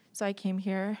 So I came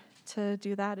here to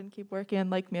do that and keep working. And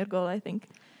like Mirkul, I think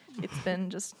it's been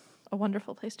just a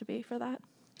wonderful place to be for that.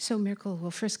 So, Mirkul,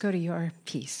 we'll first go to your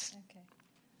piece. Okay.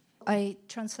 I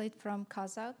translate from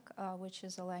Kazakh, which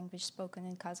is a language spoken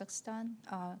in Kazakhstan,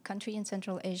 country in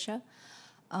Central Asia.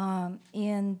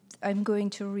 And I'm going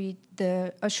to read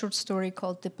a short story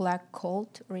called The Black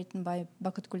Colt, written by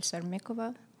Bakutkul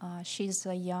Sarmekova. She's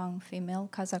a young female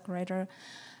Kazakh writer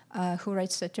who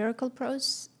writes satirical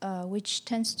prose, which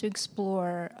tends to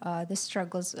explore the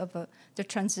struggles of the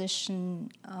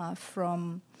transition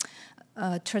from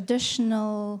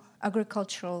traditional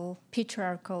agricultural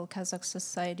patriarchal Kazakh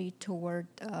society toward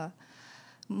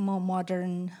more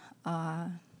modern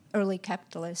early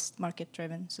capitalist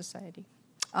market-driven society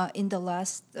in the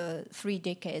last 3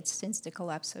 decades since the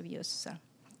collapse of USSR.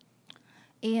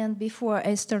 And before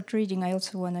I start reading, I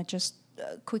also want to just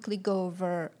quickly go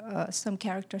over some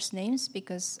characters' names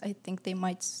because I think they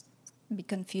might be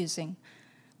confusing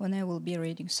when I will be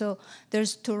reading. So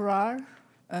there's Turar,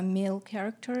 a male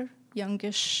character,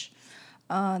 youngish.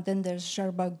 Then there's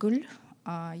Jarbagul,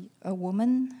 a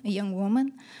young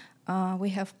woman. We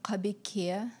have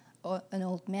Qabikia, an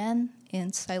old man,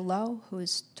 and Sailau, who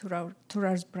is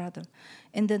Turar's brother.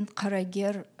 And then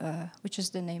Karagir, which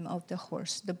is the name of the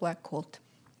horse, the Black Colt.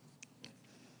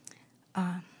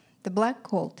 The Black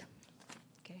Colt.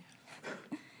 Okay.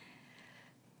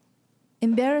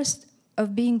 Embarrassed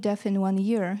of being deaf in 1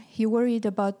 year, he worried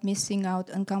about missing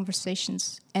out on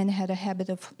conversations and had a habit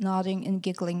of nodding and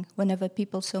giggling whenever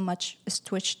people so much as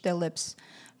twitched their lips,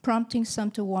 prompting some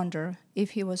to wonder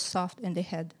if he was soft in the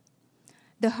head.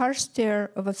 The harsh stare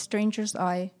of a stranger's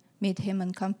eye made him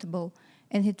uncomfortable,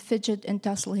 and he'd fidget and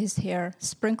tussle his hair,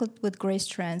 sprinkled with gray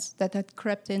strands that had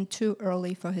crept in too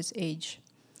early for his age.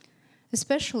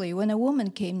 Especially when a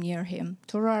woman came near him,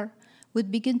 Torar would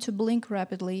begin to blink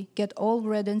rapidly, get all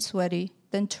red and sweaty,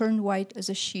 then turn white as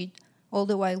a sheet, all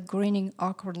the while grinning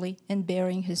awkwardly and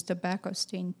baring his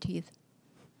tobacco-stained teeth.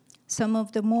 Some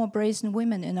of the more brazen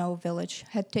women in our village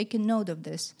had taken note of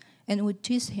this and would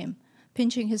tease him,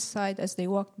 pinching his side as they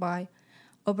walked by,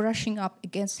 or brushing up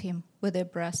against him with their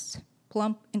breasts,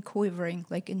 plump and quivering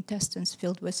like intestines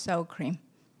filled with sour cream.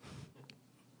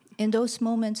 In those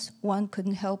moments, one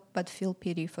couldn't help but feel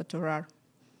pity for Torar.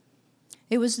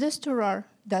 It was this Torar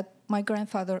that my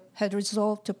grandfather had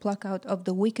resolved to pluck out of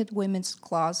the wicked women's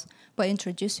claws by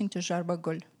introducing to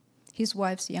Jarbagul, his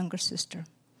wife's younger sister.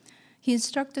 He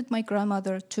instructed my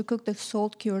grandmother to cook the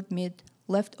salt-cured meat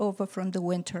left over from the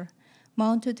winter,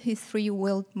 mounted his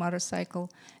three-wheeled motorcycle,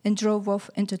 and drove off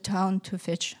into town to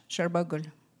fetch Jarbagul.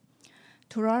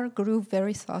 Torar grew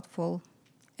very thoughtful,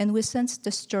 and we sensed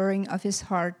the stirring of his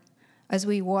heart as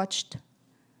we watched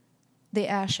the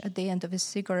ash at the end of his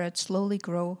cigarette slowly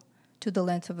grow to the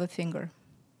length of a finger.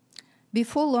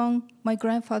 Before long, my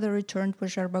grandfather returned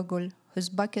with Jarbagul, whose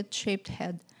bucket-shaped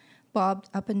head bobbed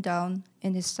up and down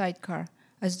in his sidecar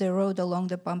as they rode along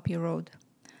the bumpy road.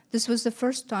 This was the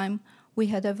first time we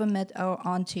had ever met our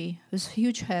auntie, whose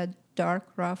huge head, dark,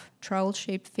 rough,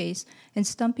 trowel-shaped face, and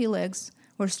stumpy legs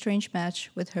were a strange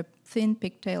match with her thin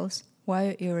pigtails,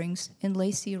 wire earrings, and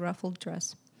lacy ruffled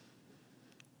dress.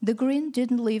 The grin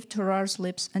didn't leave Torar's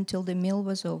lips until the meal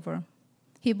was over.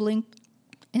 He blinked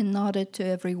and nodded to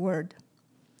every word.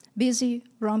 Busy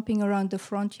romping around the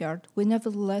front yard, we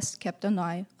nevertheless kept an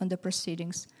eye on the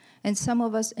proceedings, and some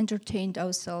of us entertained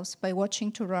ourselves by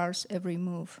watching Torar's every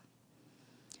move.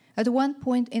 At one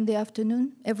point in the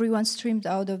afternoon, everyone streamed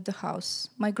out of the house.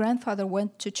 My grandfather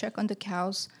went to check on the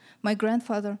cows. My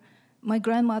grandmother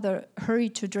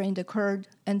hurried to drain the curd,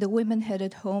 and the women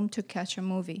headed home to catch a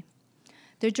movie.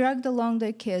 They dragged along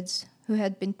their kids, who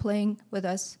had been playing with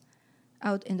us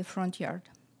out in the front yard.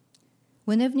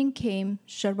 When evening came,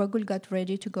 Jarbagul got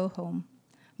ready to go home.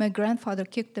 My grandfather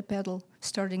kicked the pedal,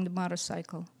 starting the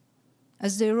motorcycle.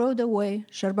 As they rode away,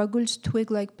 Jarbagul's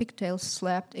twig-like pigtails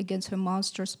slapped against her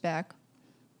monstrous back.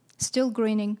 Still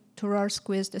grinning, Torar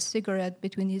squeezed a cigarette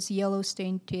between his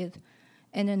yellow-stained teeth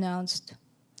and announced,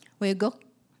 We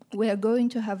are going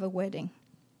to have a wedding."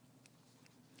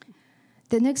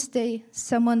 The next day,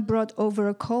 someone brought over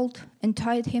a colt and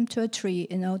tied him to a tree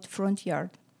in our front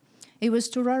yard. It was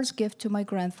Torar's gift to my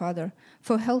grandfather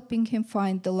for helping him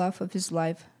find the love of his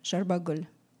life, Jarbagul.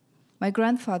 My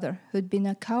grandfather, who'd been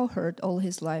a cowherd all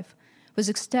his life, was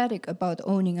ecstatic about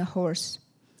owning a horse.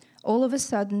 All of a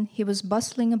sudden, he was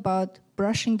bustling about,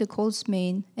 brushing the colt's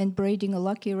mane and braiding a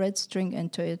lucky red string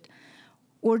into it,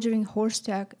 ordering horse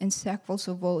tack and sackfuls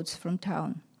of oats from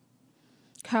town.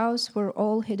 Cows were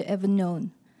all he'd ever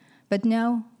known, but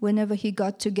now, whenever he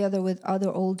got together with other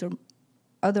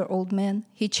old men,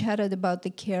 he chatted about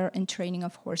the care and training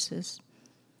of horses.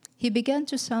 He began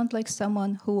to sound like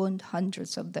someone who owned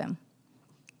hundreds of them.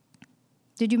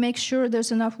 "Did you make sure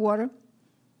there's enough water?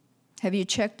 Have you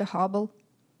checked the hobble?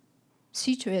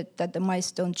 See to it that the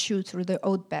mice don't chew through the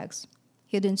oat bags,"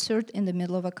 he'd insert in the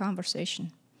middle of a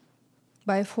conversation.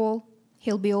 "By fall,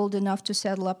 he'll be old enough to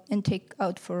saddle up and take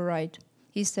out for a ride,"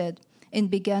 he said, and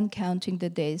began counting the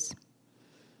days.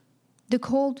 The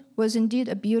colt was indeed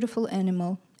a beautiful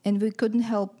animal, and we couldn't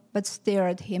help but stare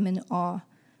at him in awe,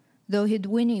 though he'd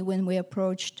whinny when we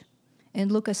approached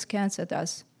and look askance at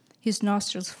us, his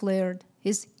nostrils flared,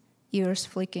 his ears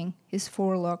flicking, his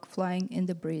forelock flying in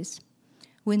the breeze.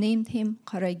 We named him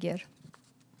Karager.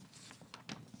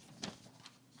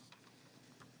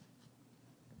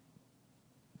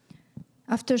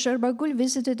 After Jarbagul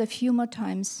visited a few more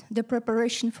times, the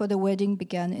preparation for the wedding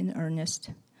began in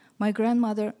earnest. My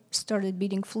grandmother started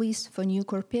beating fleece for new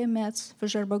corpé mats for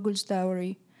Jarbagul's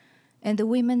dowry, and the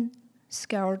women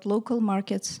scoured local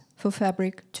markets for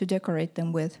fabric to decorate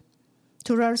them with.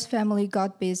 Torar's family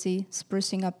got busy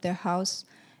sprucing up their house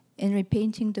and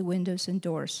repainting the windows and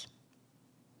doors.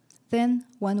 Then,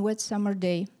 one wet summer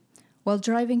day, while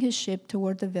driving his ship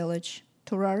toward the village,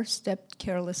 Torar stepped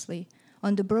carelessly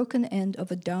on the broken end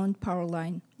of a downed power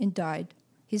line and died,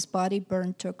 his body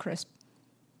burned to a crisp.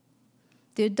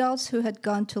 The adults who had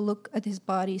gone to look at his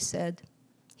body said,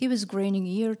 "He was grinning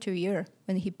ear to ear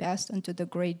when he passed into the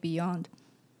great beyond."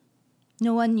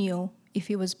 No one knew if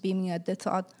he was beaming at the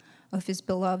thought of his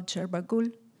beloved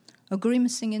Jarbagul, or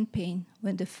grimacing in pain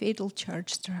when the fatal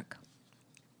charge struck.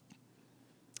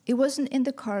 It wasn't in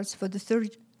the cards for the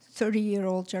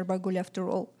 30-year-old Jarbagul, after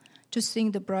all, to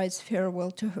sing the bride's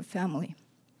farewell to her family.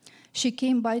 She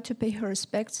came by to pay her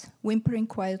respects, whimpering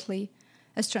quietly,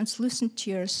 as translucent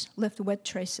tears left wet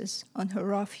traces on her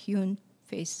rough-hewn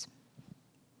face.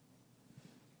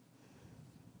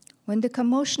 When the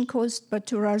commotion caused by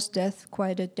Turar's death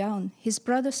quieted down, his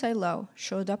brother Sailao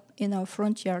showed up in our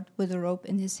front yard with a rope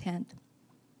in his hand.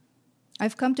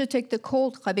 "I've come to take the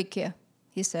colt, Khabike,"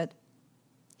 he said.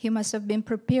 He must have been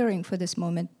preparing for this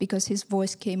moment because his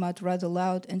voice came out rather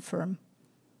loud and firm.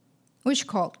 "Which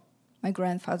colt?" My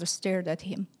grandfather stared at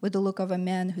him with the look of a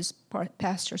man whose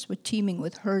pastures were teeming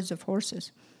with herds of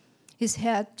horses. His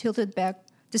head tilted back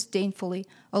disdainfully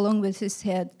along with his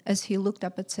head as he looked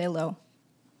up at Sailao.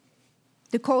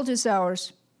 "The colt is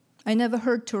ours. I never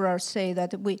heard Turar say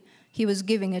that he was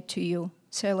giving it to you,"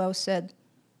 Sailao said,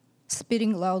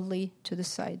 spitting loudly to the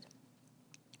side.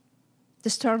 The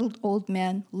startled old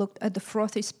man looked at the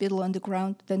frothy spittle on the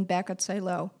ground, then back at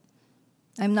Sailao.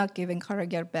 "I'm not giving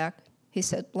Karager back," he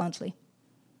said bluntly.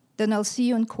 "Then I'll see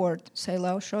you in court,"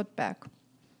 Sailao shot back.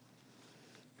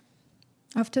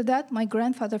 After that, my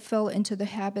grandfather fell into the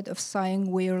habit of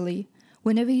sighing wearily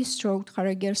whenever he stroked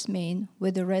Karager's mane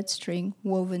with a red string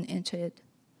woven into it.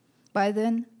 By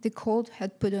then, the colt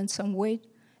had put on some weight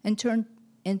and turned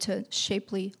into a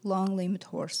shapely, long-limbed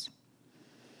horse.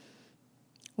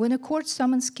 When a court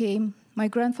summons came, my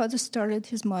grandfather started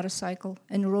his motorcycle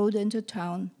and rode into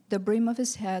town, the brim of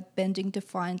his hat bending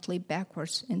defiantly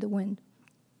backwards in the wind.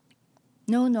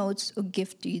 No notes or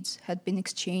gift deeds had been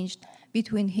exchanged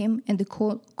between him and the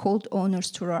colt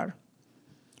owner's Turar,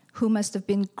 who must have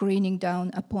been grinning down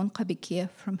upon Khabike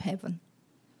from heaven.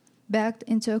 Backed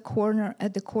into a corner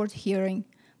at the court hearing,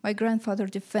 my grandfather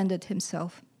defended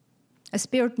himself. "I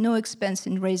spared no expense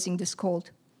in raising this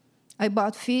colt. I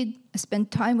bought feed, I spent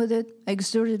time with it, I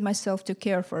exerted myself to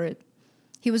care for it.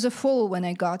 He was a foal when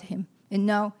I got him, and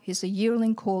now he's a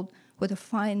yearling colt with a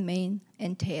fine mane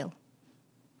and tail.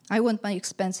 I want my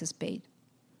expenses paid.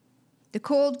 The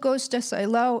colt goes to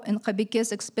Sailao, and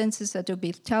Khabike's expenses are to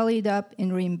be tallied up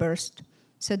and reimbursed,"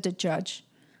 said the judge,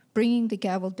 bringing the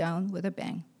gavel down with a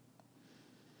bang.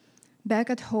 Back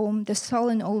at home, the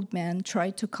sullen old man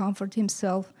tried to comfort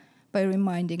himself by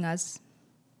reminding us.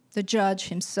 The judge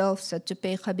himself said to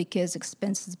pay Khabike's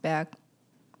expenses back.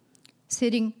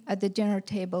 Sitting at the dinner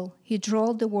table, he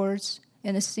drawled the words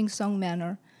in a sing-song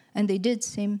manner, and they did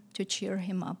seem to cheer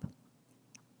him up.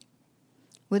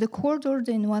 With a cord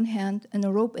order in one hand and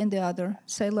a rope in the other,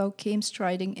 Sailao came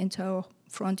striding into our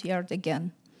front yard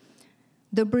again.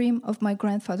 The brim of my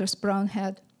grandfather's brown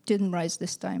hat didn't rise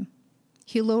this time.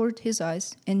 He lowered his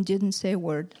eyes and didn't say a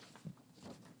word.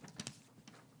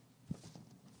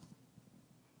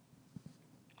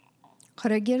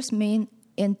 Karager's mane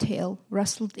and tail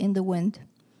rustled in the wind,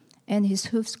 and his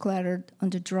hoofs clattered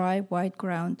on the dry, white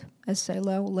ground as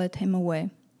Sailao led him away.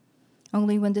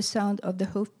 Only when the sound of the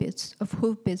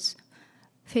hoofbeats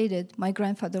faded, my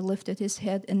grandfather lifted his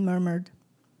head and murmured,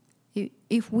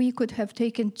 "If we could have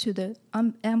taken to the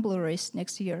Ambler race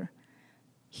next year,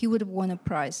 he would have won a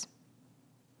prize."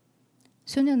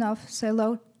 Soon enough,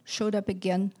 Sailao showed up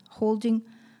again, holding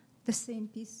the same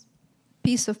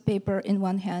piece of paper in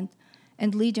one hand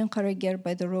and leading Karager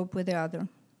by the rope with the other.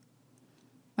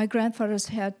 My grandfather's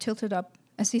head tilted up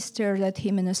as he stared at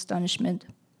him in astonishment.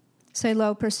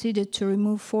 Sailao proceeded to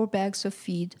remove 4 bags of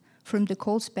feed from the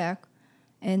colt's back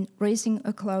and, raising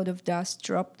a cloud of dust,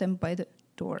 dropped them by the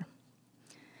door.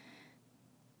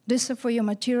 "These are for your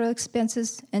material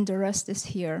expenses, and the rest is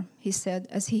here," he said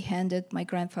as he handed my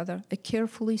grandfather a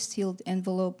carefully sealed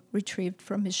envelope retrieved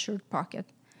from his shirt pocket.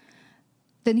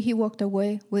 Then he walked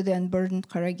away with the unburdened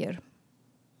Karager.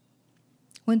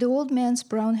 When the old man's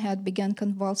brown head began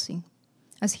convulsing,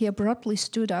 as he abruptly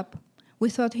stood up, we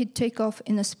thought he'd take off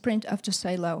in a sprint after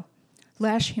Sailao,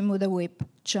 lash him with a whip,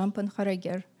 jump on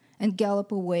Karager, and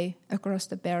gallop away across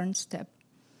the barren steppe.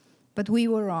 But we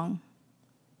were wrong.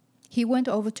 He went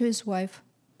over to his wife,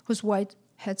 whose white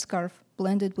headscarf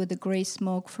blended with the gray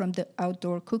smoke from the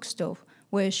outdoor cook stove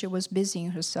where she was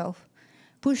busying herself,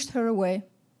 pushed her away,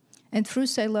 and threw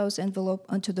Sailao's envelope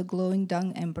onto the glowing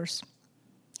dung embers.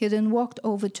 He then walked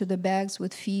over to the bags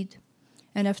with feed,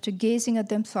 and after gazing at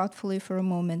them thoughtfully for a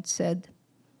moment, said,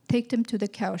 "Take them to the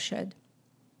cowshed."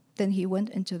 Then he went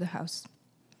into the house.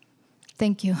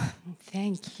 Thank you.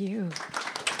 Thank you.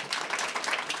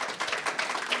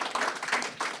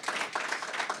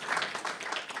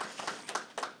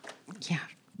 Yeah,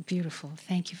 beautiful.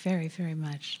 Thank you very, very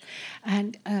much.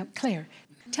 And Claire,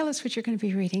 tell us what you're going to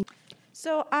be reading.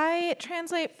 So I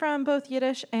translate from both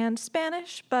Yiddish and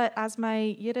Spanish, but as my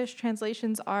Yiddish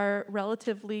translations are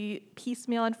relatively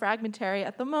piecemeal and fragmentary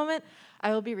at the moment,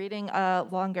 I will be reading a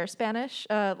longer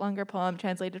poem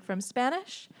translated from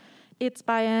Spanish. It's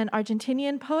by an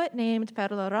Argentinian poet named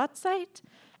Perla Rotzeit,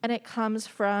 and it comes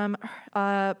from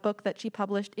a book that she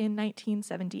published in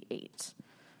 1978.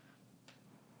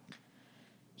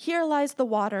 Here lies the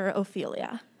water,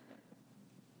 Ophelia.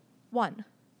 1.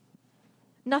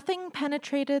 Nothing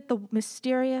penetrated the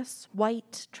mysterious,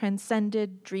 white,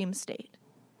 transcended dream state.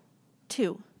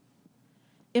 2.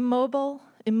 Immobile,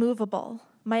 immovable,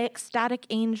 my ecstatic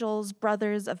angels,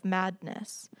 brothers of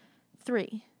madness.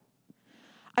 3.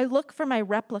 I look for my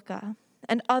replica,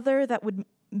 an other that would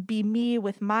be me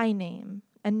with my name,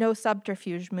 and no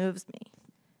subterfuge moves me.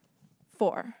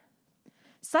 4.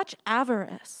 Such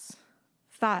avarice.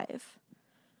 5.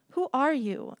 Who are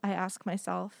you, I ask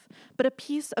myself, but a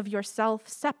piece of yourself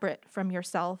separate from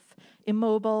yourself,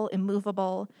 immobile,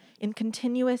 immovable, in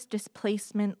continuous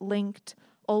displacement, linked,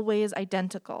 always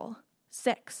identical.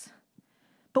 6.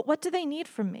 But what do they need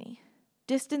from me?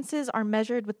 Distances are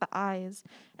measured with the eyes,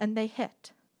 and they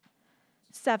hit.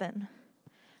 7.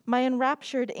 My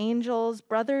enraptured angels,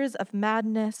 brothers of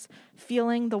madness,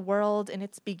 feeling the world in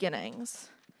its beginnings.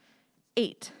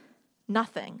 8.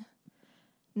 Nothing.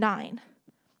 9.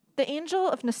 The angel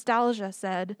of nostalgia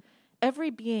said, every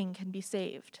being can be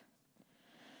saved.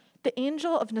 The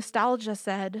angel of nostalgia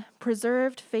said,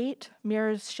 preserved fate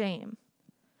mirrors shame.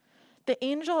 The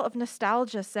angel of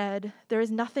nostalgia said, there is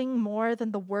nothing more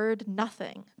than the word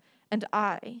nothing, and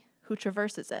I, who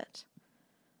traverses it.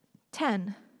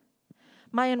 10.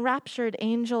 My enraptured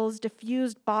angels,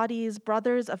 diffused bodies,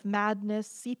 brothers of madness,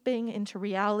 seeping into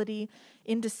reality,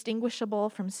 indistinguishable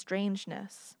from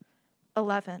strangeness.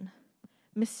 11.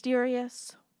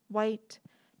 Mysterious, white,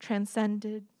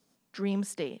 transcended, dream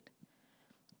state.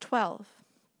 12.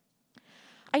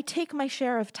 I take my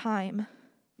share of time.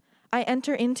 I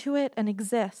enter into it and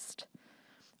exist.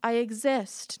 I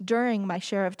exist during my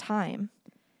share of time.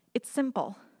 It's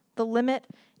simple. The limit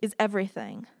is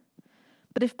everything.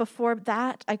 But if before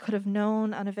that I could have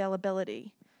known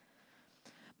unavailability.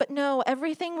 But no,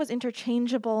 everything was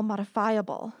interchangeable,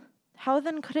 modifiable. How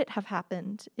then could it have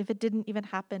happened if it didn't even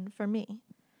happen for me?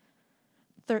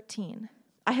 13.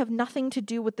 I have nothing to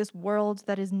do with this world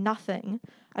that is nothing,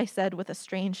 I said with a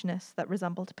strangeness that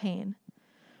resembled pain.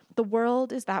 The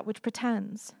world is that which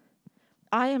pretends.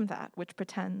 I am that which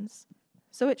pretends.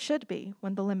 So it should be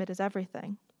when the limit is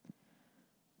everything.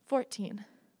 14.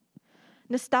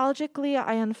 Nostalgically,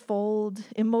 I unfold,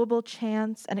 immobile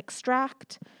chance, and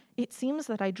extract, it seems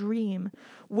that I dream,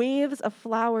 waves of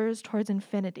flowers towards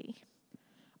infinity.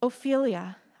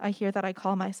 Ophelia, I hear that I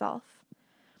call myself,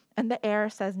 and the air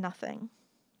says nothing.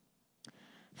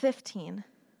 15.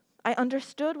 I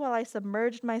understood while I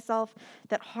submerged myself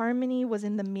that harmony was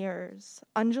in the mirrors,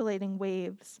 undulating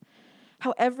waves,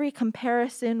 how every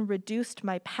comparison reduced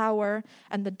my power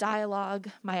and the dialogue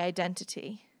my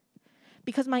identity.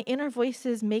 Because my inner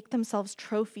voices make themselves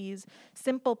trophies,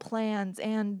 simple plans,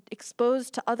 and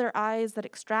exposed to other eyes that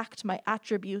extract my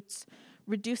attributes,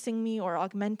 reducing me or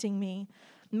augmenting me,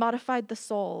 modified the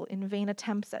soul in vain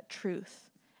attempts at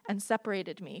truth, and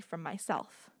separated me from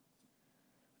myself.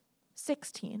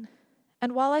 16.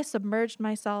 And while I submerged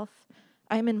myself,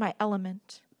 I am in my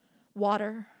element.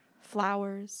 Water,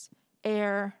 flowers,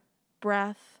 air,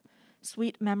 breath,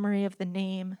 sweet memory of the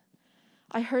name.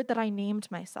 I heard that I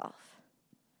named myself.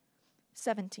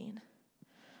 17.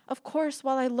 Of course,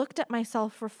 while I looked at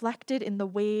myself reflected in the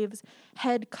waves,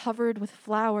 head covered with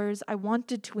flowers, I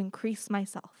wanted to increase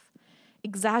myself,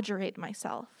 exaggerate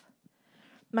myself.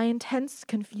 My intense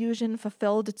confusion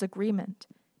fulfilled its agreement.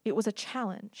 It was a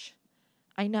challenge.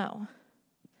 I know.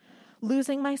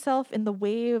 Losing myself in the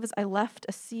waves, I left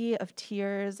a sea of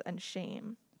tears and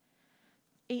shame.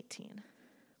 18.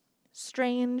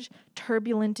 Strange,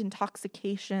 turbulent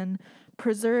intoxication,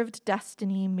 preserved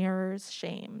destiny mirrors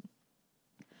shame.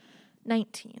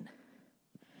 19.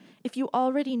 If you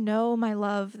already know, my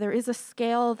love, there is a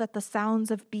scale that the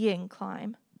sounds of being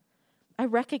climb. I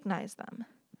recognize them.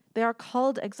 They are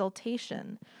called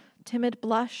exaltation, timid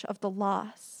blush of the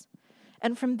loss.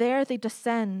 And from there they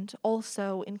descend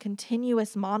also in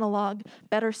continuous monologue,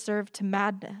 better served to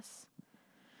madness.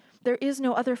 There is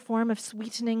no other form of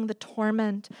sweetening the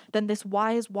torment than this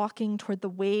wise walking toward the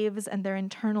waves and their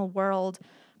internal world,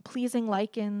 pleasing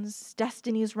lichens,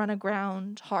 destinies run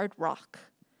aground, hard rock.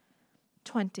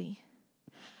 20.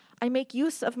 I make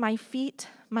use of my feet,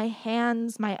 my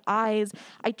hands, my eyes.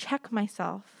 I check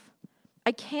myself.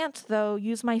 I can't, though,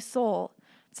 use my soul,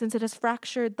 since it has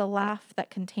fractured the laugh that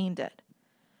contained it.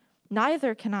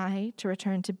 Neither can I, to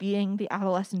return to being the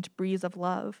adolescent breeze of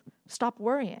love, stop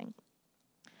worrying.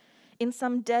 In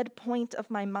some dead point of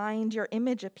my mind, your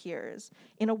image appears,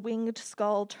 in a winged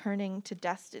skull turning to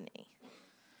destiny.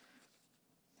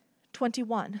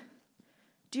 21.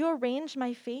 Do you arrange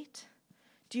my fate?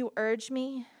 Do you urge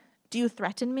me? Do you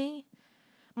threaten me?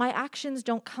 My actions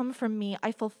don't come from me.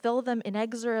 I fulfill them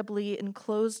inexorably in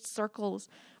closed circles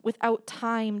without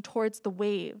time towards the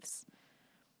waves.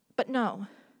 But no,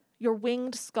 your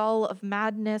winged skull of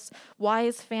madness,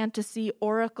 wise fantasy,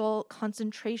 oracle,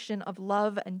 concentration of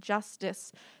love and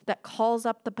justice that calls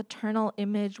up the paternal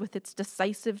image with its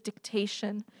decisive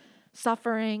dictation,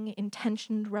 suffering,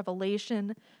 intentioned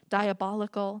revelation,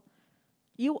 diabolical.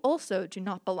 You also do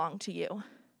not belong to you.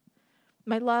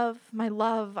 My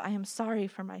love, I am sorry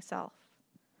for myself.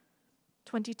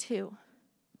 22.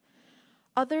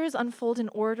 Others unfold in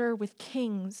order with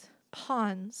kings,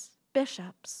 pawns,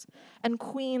 bishops, and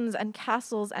queens and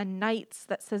castles and knights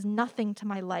that says nothing to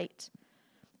my light.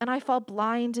 And I fall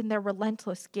blind in their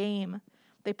relentless game.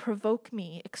 They provoke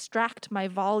me, extract my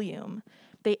volume.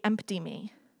 They empty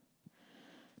me.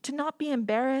 To not be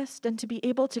embarrassed and to be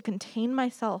able to contain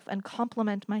myself and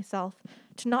compliment myself,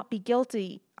 to not be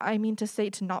guilty, I mean to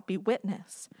say to not be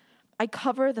witness. I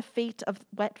cover the fate of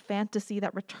wet fantasy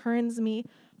that returns me,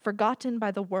 forgotten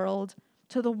by the world,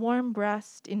 to the warm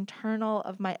breast internal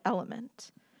of my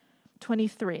element.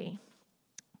 23.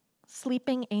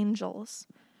 Sleeping angels,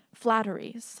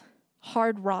 flatteries,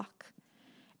 hard rock,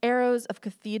 arrows of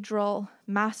cathedral,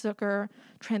 massacre,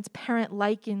 transparent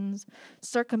lichens,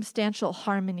 circumstantial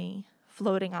harmony,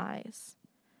 floating eyes.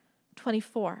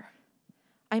 24.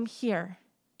 I'm here,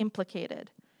 implicated,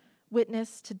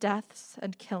 witness to deaths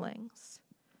and killings.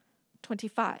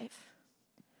 25.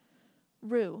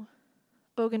 Rue,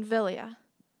 bougainvillea,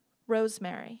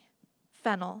 rosemary,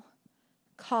 fennel,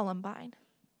 columbine,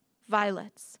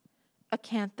 violets,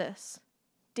 acanthus,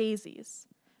 daisies.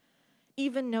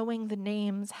 Even knowing the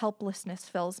names, helplessness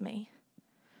fills me.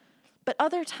 But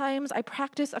other times I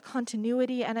practice a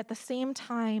continuity, and at the same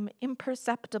time,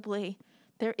 imperceptibly,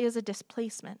 there is a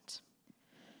displacement.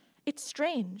 It's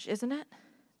strange, isn't it?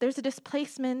 There's a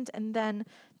displacement, and then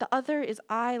the other is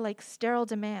I like sterile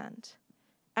demand.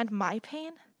 And my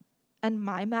pain? And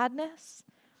my madness?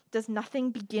 Does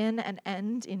nothing begin and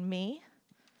end in me?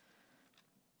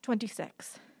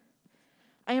 26.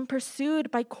 I am pursued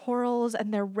by corals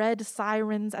and their red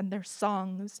sirens and their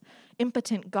songs,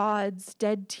 impotent gods,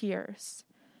 dead tears,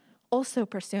 also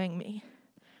pursuing me.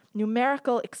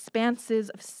 Numerical expanses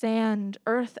of sand,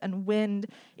 earth, and wind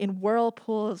in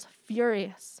whirlpools,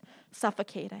 furious,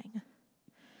 suffocating.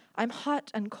 I'm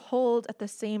hot and cold at the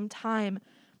same time.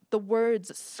 The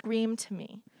words scream to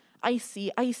me,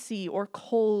 icy, icy, or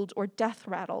cold, or death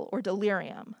rattle, or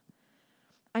delirium.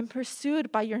 I'm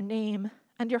pursued by your name,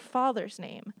 and your father's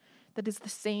name, that is the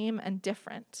same and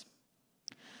different.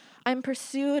 I'm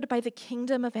pursued by the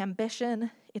kingdom of ambition,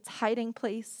 its hiding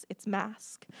place, its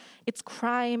mask, its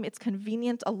crime, its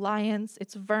convenient alliance,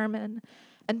 its vermin,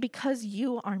 and because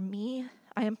you are me,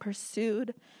 I am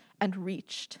pursued and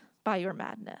reached by your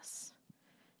madness.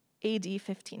 AD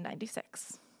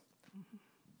 1596.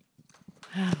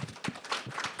 Wow.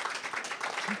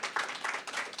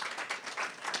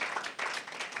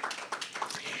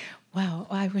 Wow,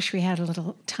 I wish we had a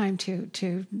little time to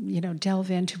delve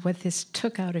into what this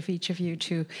took out of each of you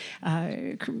to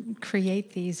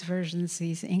create these versions,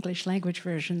 these English language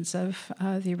versions of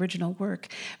the original work.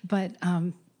 But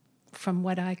from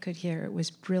what I could hear, it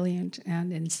was brilliant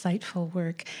and insightful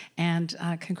work. And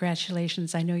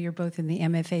congratulations! I know you're both in the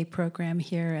MFA program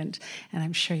here, and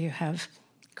I'm sure you have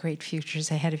great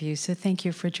futures ahead of you. So thank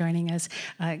you for joining us.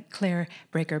 Claire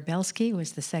Breaker-Belsky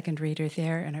was the second reader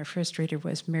there, and our first reader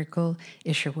was Miracle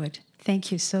Isherwood.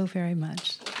 Thank you so very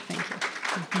much. Thank you.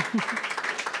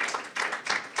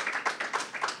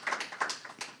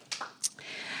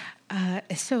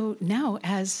 So now,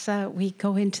 as we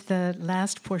go into the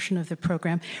last portion of the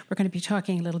program, we're going to be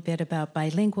talking a little bit about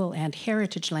bilingual and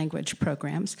heritage language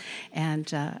programs.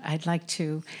 And I'd like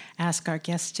to ask our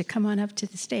guests to come on up to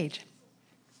the stage.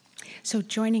 So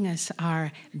joining us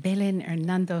are Belén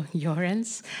Hernando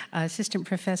Llorens, assistant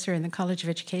professor in the College of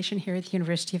Education here at the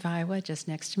University of Iowa, just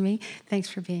next to me. Thanks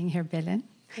for being here, Belén.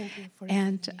 Thank you for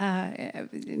And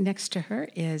next to her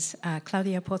is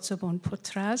Claudia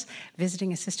Pozzobon-Potras,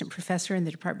 visiting assistant professor in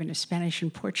the Department of Spanish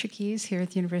and Portuguese here at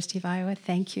the University of Iowa.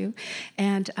 Thank you.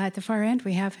 And at the far end,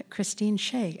 we have Christine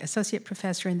Shea, associate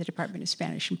professor in the Department of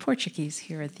Spanish and Portuguese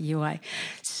here at the UI.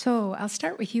 So I'll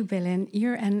start with you, Belén.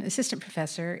 You're an assistant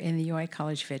professor in the UI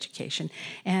College of Education,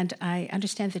 and I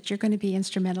understand that you're going to be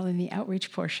instrumental in the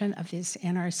outreach portion of this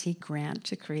NRC grant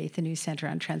to create the new Center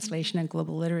on Translation and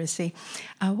Global Literacy.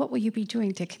 What will you be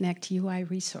doing to connect UI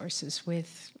resources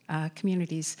with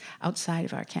communities outside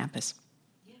of our campus?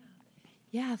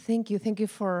 Yeah, thank you. Thank you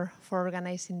for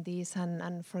organizing this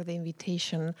and for the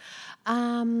invitation.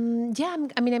 I'm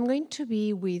going to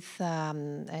be with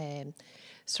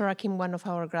Sarah Kim, one of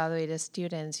our graduate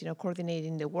students,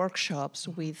 coordinating the workshops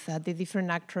with the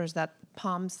different actors that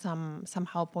Pam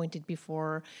somehow pointed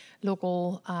before,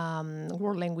 local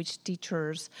world language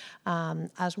teachers,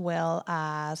 as well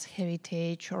as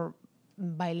heritage or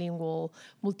bilingual,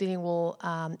 multilingual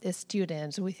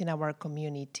students within our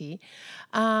community.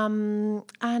 I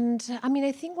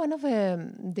think one of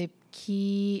the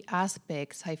key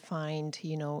aspects I find,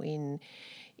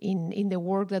 in the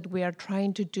work that we are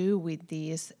trying to do with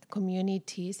these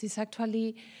communities is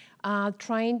actually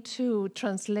trying to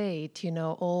translate,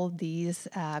 all these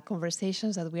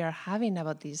conversations that we are having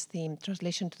about this theme,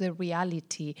 translation to the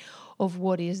reality of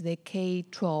what is the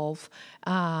K-12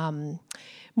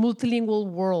 multilingual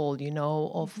world,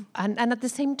 and at the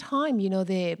same time,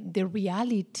 the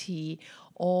reality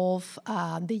of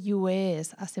the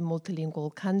U.S. as a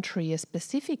multilingual country,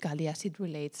 specifically as it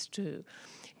relates to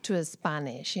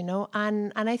Spanish,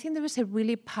 and I think there is a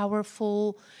really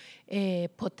powerful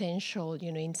potential,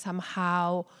 in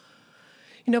somehow,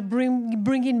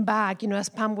 bringing back, as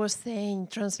Pam was saying,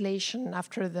 translation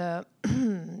after the,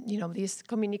 this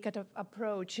communicative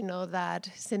approach, that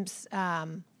seems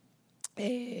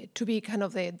to be kind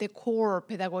of the core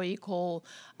pedagogical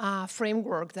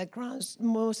framework that grounds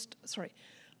most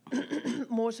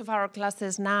of our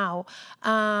classes now,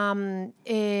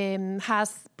 has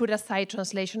put aside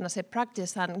translation as a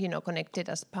practice and, connected,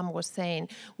 as Pam was saying,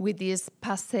 with this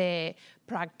passé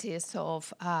practice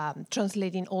of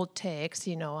translating old texts,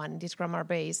 and these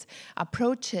grammar-based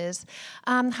approaches.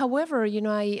 However,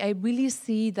 I really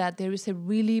see that there is a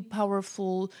really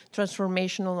powerful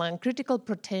transformational and critical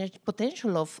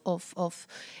potential of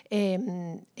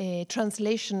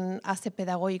translation as a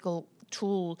pedagogical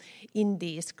tool in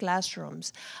these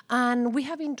classrooms. And we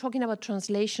have been talking about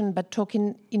translation, but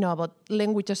talking, about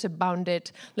languages,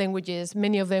 bounded languages,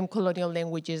 many of them colonial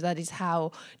languages. That is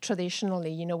how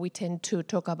traditionally, we tend to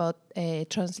talk about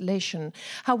translation.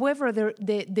 However,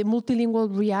 the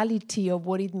multilingual reality of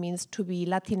what it means to be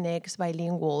Latinx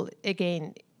bilingual,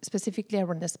 again, specifically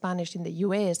around the Spanish in the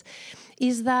U.S.,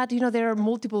 is that, there are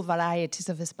multiple varieties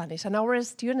of Spanish. And our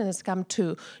students come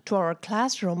to our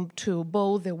classroom, to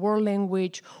both the world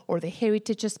language or the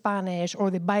heritage Spanish or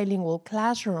the bilingual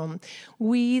classroom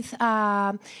with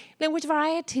language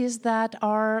varieties that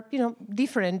are,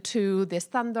 different to the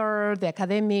standard, the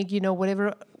academic,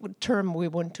 whatever term we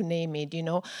want to name it,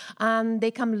 and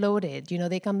they come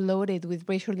loaded, with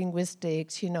racial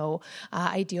linguistics,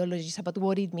 ideologies about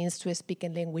what it means to speak a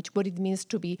language, what it means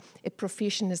to be a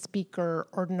proficient speaker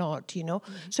or not,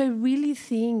 Mm-hmm. So I really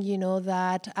think,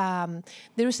 that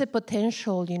there is a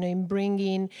potential, in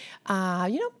bringing,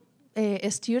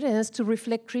 students to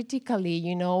reflect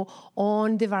critically,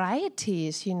 on the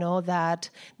varieties, that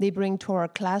they bring to our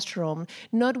classroom,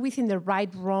 not within the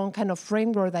right-wrong kind of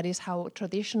framework that is how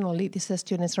traditionally these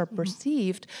students are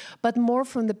perceived, but more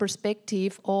from the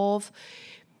perspective of,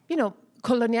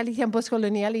 coloniality and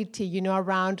post-coloniality,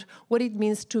 around what it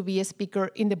means to be a speaker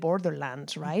in the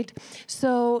borderlands, right?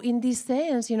 So in this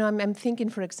sense, I'm thinking,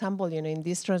 for example, in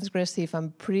this transgressive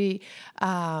and pretty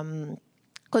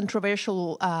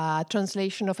controversial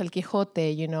translation of El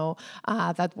Quijote,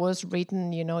 that was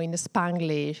written, in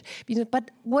Spanglish.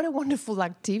 But what a wonderful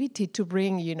activity to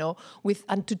bring, with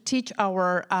and to teach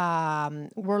our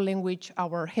world language,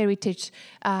 our heritage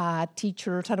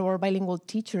teachers and our bilingual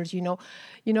teachers,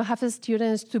 have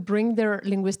students to bring their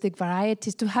linguistic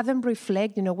varieties, to have them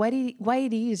reflect, why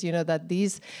it is, that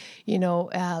this,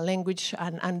 language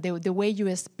and the way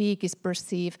you speak is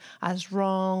perceived as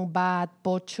wrong, bad,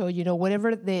 pocho,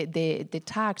 whatever the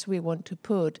tags we want to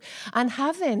put, and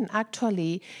have them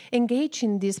actually engage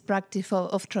in this practice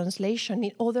of translation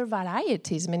in other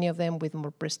varieties, many of them with more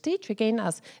prestige, again,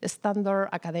 as standard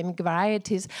academic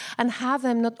varieties, and have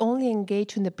them not only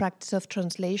engage in the practice of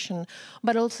translation,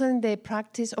 but also in the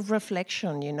practice of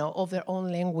reflection, of their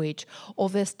own language,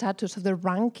 of the status of the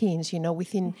rankings,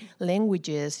 within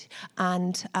languages,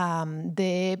 and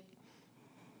the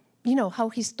how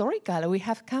historical we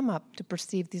have come up to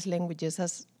perceive these languages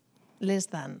as less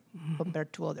than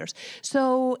compared to others.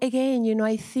 So again,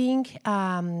 I think,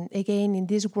 again, in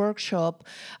this workshop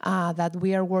that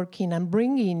we are working and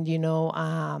bringing,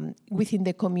 within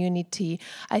the community,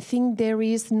 I think there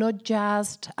is not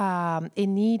just a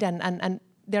need and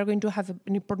they're going to have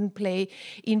an important play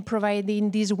in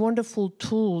providing these wonderful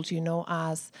tools,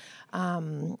 as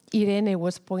Irene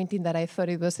was pointing that I thought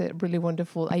it was a really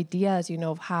wonderful ideas,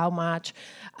 of how much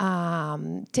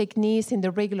techniques in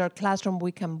the regular classroom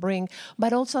we can bring,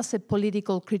 but also as a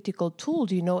political critical tool,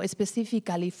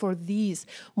 specifically for these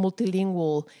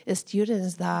multilingual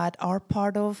students that are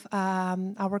part of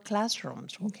our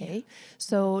classrooms, okay?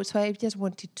 So I just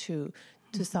wanted to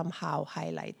somehow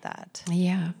highlight that.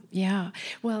 Yeah.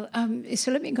 Well,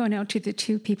 so let me go now to the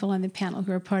two people on the panel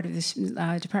who are part of this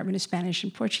Department of Spanish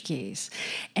and Portuguese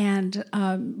and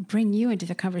bring you into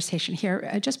the conversation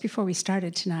here. Just before we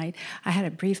started tonight, I had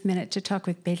a brief minute to talk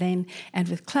with Belén and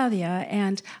with Claudia,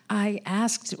 and I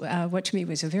asked what to me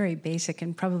was a very basic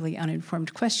and probably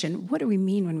uninformed question. What do we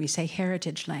mean when we say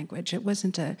heritage language? It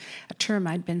wasn't a term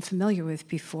I'd been familiar with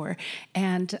before.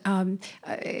 And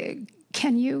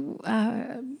can you,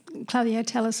 Claudia,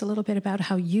 tell us a little bit about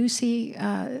how you see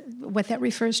what that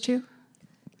refers to?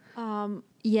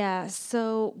 Yeah,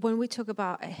 so when we talk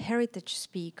about a heritage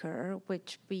speaker,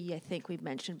 which I think we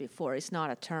mentioned before, is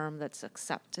not a term that's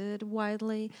accepted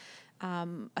widely. A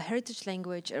heritage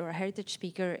language or a heritage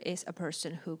speaker is a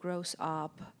person who grows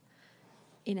up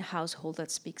in a household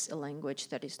that speaks a language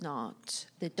that is not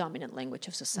the dominant language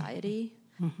of society.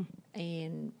 Mm-hmm.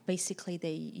 And basically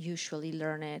they usually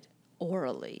learn it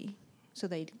orally, so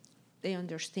they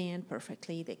understand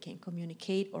perfectly, they can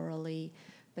communicate orally,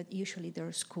 but usually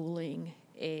their schooling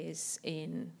is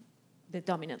in the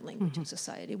dominant language of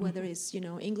society, whether it's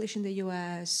English in the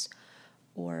U.S.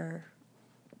 or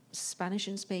Spanish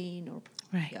in Spain, or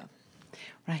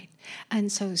Right.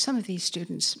 And so some of these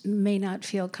students may not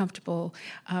feel comfortable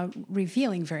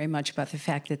revealing very much about the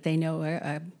fact that they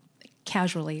know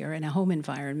casually or in a home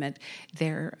environment,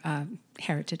 their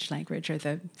heritage language or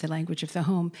the language of the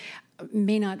home,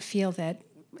 may not feel that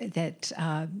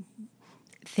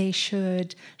they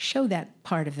should show that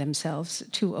part of themselves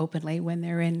too openly when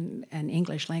they're in an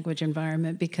English language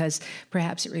environment, because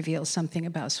perhaps it reveals something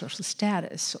about social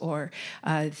status, or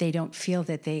they don't feel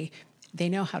that they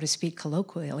know how to speak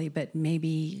colloquially, but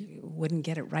maybe wouldn't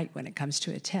get it right when it comes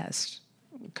to a test.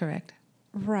 Correct?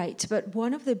 Right, but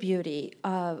one of the beauty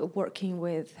of working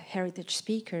with heritage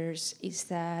speakers is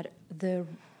that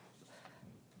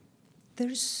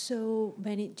there's so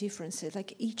many differences.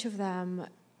 Like each of them,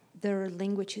 their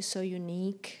language is so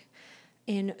unique,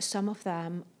 and some of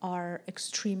them are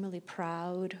extremely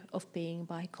proud of being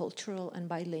bicultural and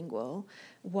bilingual,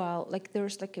 while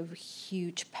there's a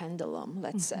huge pendulum,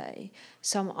 let's say.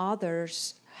 Some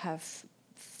others have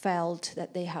felt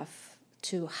that they have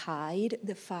to hide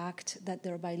the fact that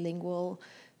they're bilingual,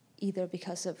 either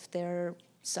because of their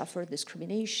suffered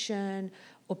discrimination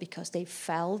or because they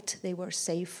felt they were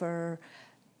safer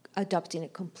adopting a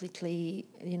completely,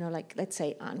 let's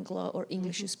say Anglo or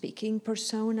English-speaking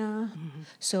persona.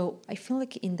 So I feel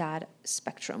like in that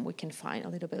spectrum we can find a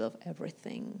little bit of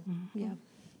everything.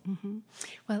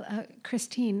 Well,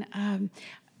 Christine,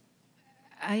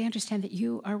 I understand that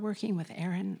you are working with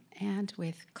Erin and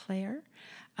with Claire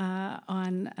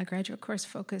on a graduate course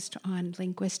focused on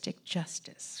linguistic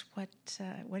justice. What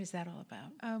is that all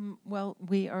about? Well,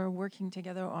 we are working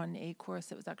together on a course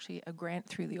that was actually a grant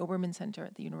through the Obermann Center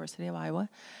at the University of Iowa.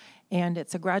 And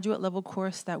it's a graduate level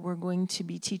course that we're going to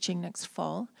be teaching next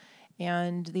fall.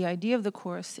 And the idea of the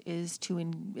course is the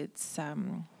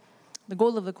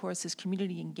goal of the course is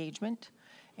community engagement.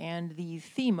 And the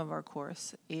theme of our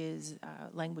course is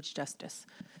language justice.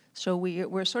 So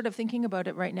we're sort of thinking about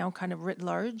it right now kind of writ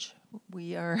large.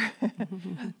 We are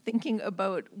thinking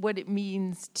about what it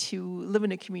means to live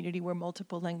in a community where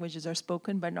multiple languages are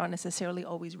spoken but not necessarily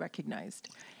always recognized.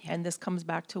 Yeah. And this comes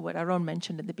back to what Aaron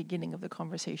mentioned at the beginning of the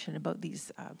conversation about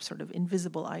these sort of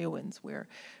invisible Iowans, where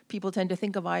people tend to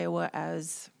think of Iowa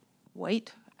as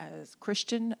white, as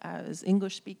Christian, as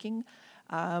English-speaking.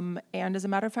 And as a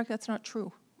matter of fact, that's not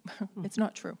true. It's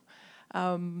not true.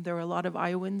 There are a lot of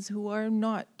Iowans who are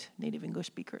not native English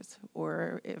speakers,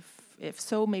 or if If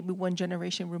so, maybe one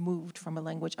generation removed from a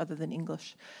language other than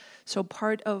English. So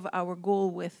part of our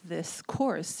goal with this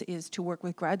course is to work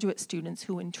with graduate students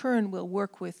who in turn will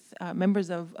work with members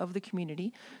of the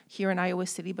community here in Iowa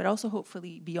City, but also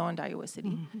hopefully beyond Iowa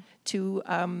City, to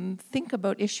think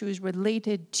about issues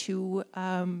related to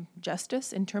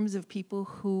justice in terms of people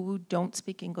who don't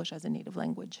speak English as a native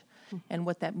language, and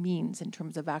what that means in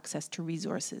terms of access to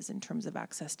resources, in terms of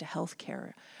access to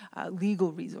healthcare,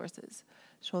 legal resources.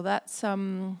 So that's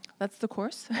the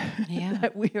course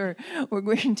that we're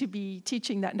going to be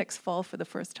teaching that next fall for the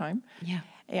first time. Yeah.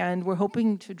 And we're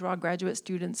hoping to draw graduate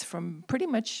students from pretty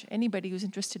much anybody who's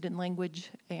interested in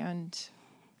language and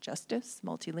justice,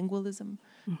 multilingualism.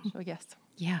 So yes.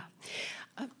 Yeah.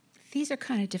 These are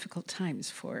kind of difficult times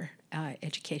for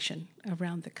education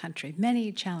around the country.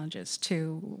 Many challenges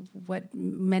to what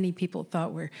many people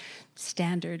thought were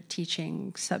standard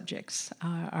teaching subjects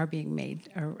are being made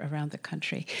around the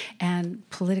country. And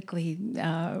politically,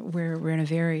 we're in a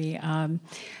very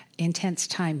intense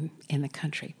time in the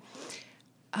country.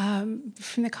 From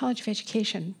the College of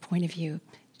Education point of view,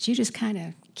 do you just kind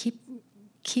of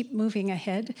keep moving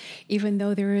ahead, even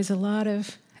though there is a lot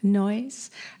of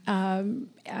noise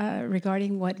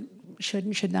regarding what should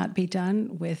and should not be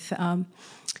done with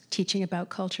teaching about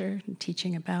culture,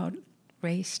 teaching about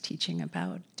race, teaching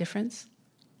about difference?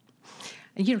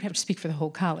 And you don't have to speak for the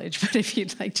whole college, but if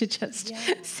you'd like to just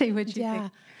say what you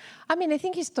think. I mean, I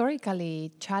think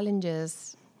historically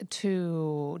challenges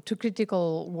to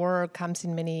critical work comes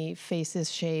in many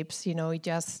phases, shapes. You know, it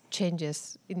just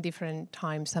changes in different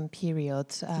times and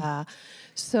periods.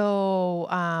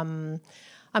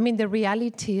 I mean, the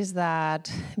reality is that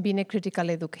being a critical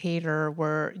educator,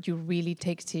 where you really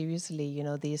take seriously, you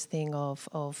know, this thing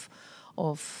of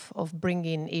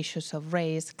bringing issues of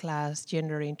race, class,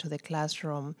 gender into the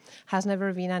classroom, has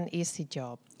never been an easy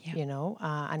job. You know,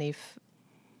 and if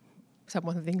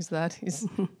someone thinks that, is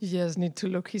you just need to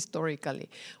look historically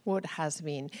what has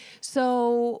been.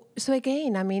 So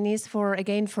again, I mean, it's for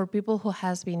people who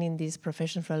has been in this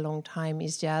profession for a long time,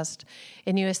 it's just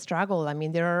a new struggle. I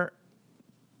mean, there are,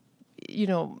 you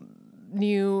know,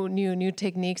 new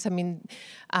techniques. I mean,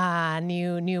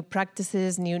 new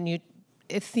practices, new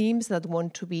themes that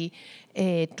want to be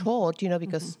taught. You know,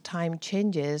 because time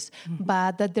changes.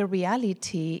 But that the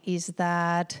reality is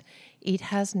that it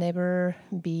has never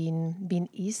been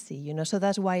easy. You know, so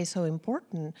that's why it's so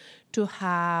important to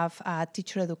have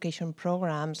teacher education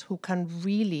programs who can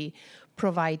really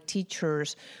provide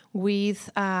teachers with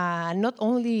not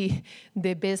only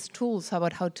the best tools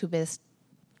about how to best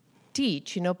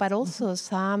teach, you know, but also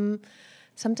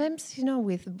sometimes, you know,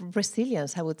 with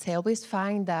resilience. I would say I always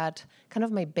find that kind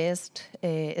of my best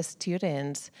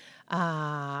students,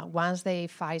 once they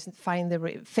face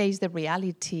the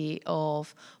reality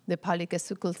of the public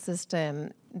school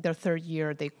system, their third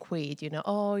year they quit. You know,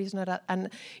 oh, it's not, and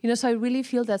you know, so I really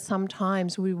feel that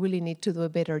sometimes we really need to do a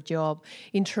better job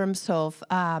in terms of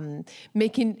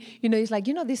making, you know, it's like,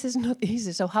 you know, this is not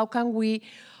easy. So how can we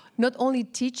not only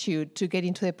teach you to get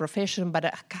into the profession,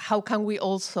 but how can we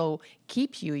also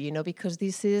keep you, you know, because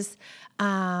this is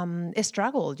a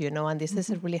struggle, you know, and this is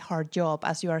a really hard job,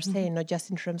 as you are saying, not just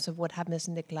in terms of what happens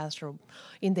in the classroom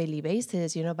in daily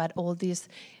basis, you know, but all these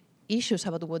issues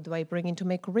about what do I bring into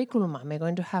my curriculum? Am I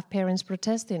going to have parents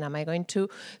protesting? Am I going to...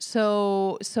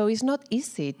 So it's not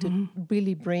easy to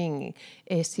really bring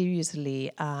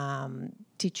seriously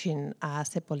teaching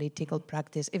as a political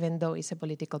practice, even though it's a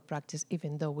political practice,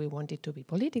 even though we want it to be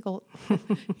political.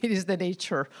 It is the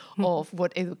nature of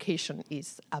what education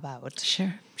is about.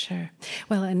 Sure.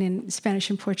 Well, and in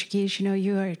Spanish and Portuguese, you know,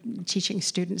 you are teaching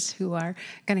students who are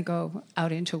going to go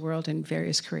out into the world in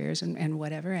various careers and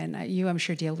whatever, and you, I'm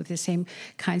sure, deal with the same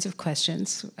kinds of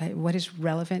questions. What is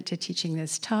relevant to teaching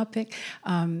this topic?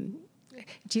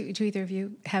 Do either of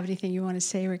you have anything you want to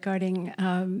say regarding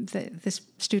this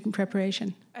student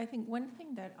preparation? I think one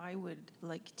thing that I would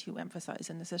like to emphasize,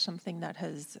 and this is something that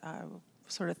has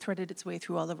sort of threaded its way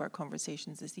through all of our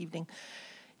conversations this evening,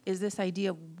 is this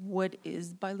idea of what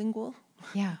is bilingual.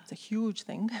 Yeah. It's a huge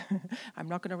thing. I'm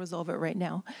not going to resolve it right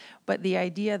now. But the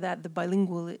idea that the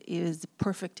bilingual is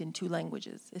perfect in two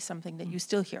languages is something that you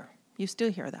still hear. You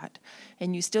still hear that.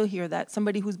 And you still hear that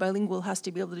somebody who's bilingual has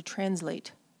to be able to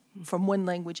translate from one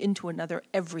language into another,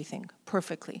 everything,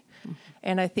 perfectly.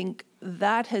 And I think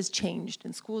that has changed,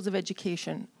 and schools of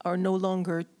education are no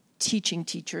longer teaching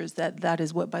teachers that that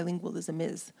is what bilingualism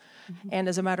is. And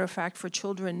as a matter of fact, for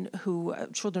children who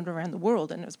children around the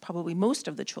world, and it's probably most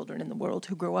of the children in the world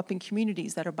who grow up in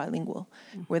communities that are bilingual,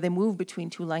 where they move between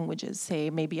two languages, say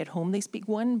maybe at home they speak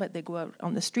one, but they go out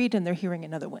on the street and they're hearing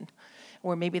another one.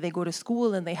 Or maybe they go to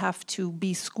school and they have to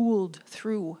be schooled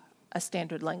through a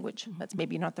standard language. That's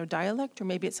maybe not their dialect, or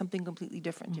maybe it's something completely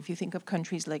different. If you think of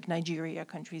countries like Nigeria,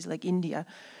 countries like India,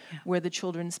 where the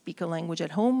children speak a language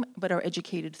at home but are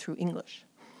educated through English.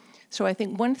 So I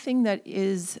think one thing that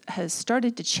has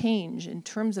started to change in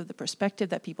terms of the perspective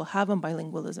that people have on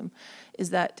bilingualism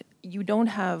is that you don't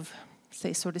have,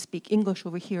 say, so to speak, English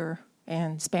over here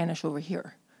and Spanish over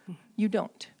here. You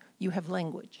don't. You have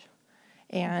language.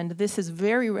 And this is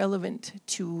very relevant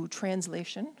to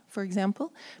translation, for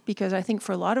example, because I think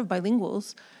for a lot of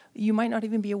bilinguals, you might not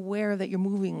even be aware that you're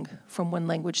moving from one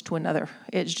language to another.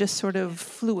 It's just sort of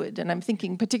fluid. And I'm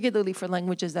thinking particularly for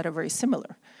languages that are very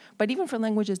similar, but even for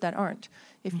languages that aren't.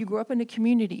 If you grow up in a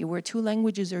community where two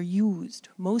languages are used,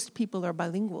 most people are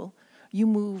bilingual, you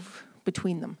move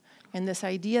between them. And this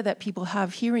idea that people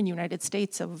have here in the United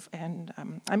States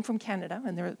I'm from Canada,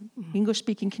 and there are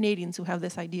English-speaking Canadians who have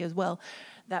this idea as well,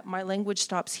 that my language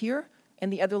stops here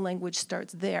and the other language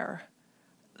starts there.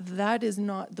 That is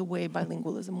not the way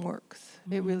bilingualism works.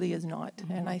 It really is not.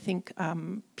 And I think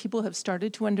people have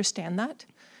started to understand that.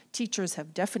 Teachers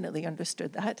have definitely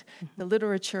understood that. The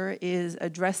literature is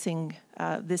addressing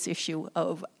this issue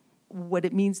of what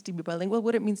it means to be bilingual,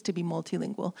 what it means to be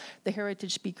multilingual. The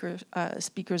heritage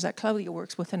speakers that Claudia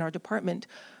works with in our department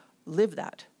live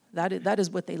that. That is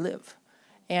what they live.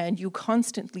 And you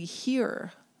constantly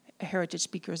hear heritage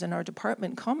speakers in our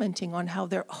department commenting on how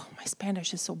my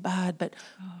Spanish is so bad, but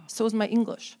so is my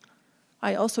English.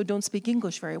 I also don't speak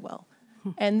English very well.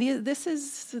 And this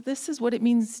is what it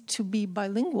means to be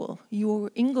bilingual. Your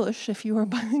English, if you are a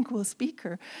bilingual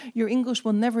speaker, your English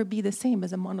will never be the same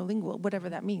as a monolingual, whatever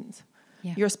that means.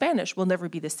 Yeah. Your Spanish will never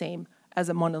be the same as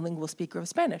a monolingual speaker of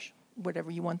Spanish, whatever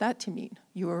you want that to mean.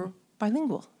 You're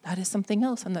bilingual. That is something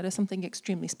else, and that is something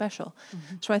extremely special.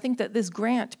 So I think that this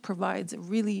grant provides a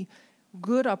really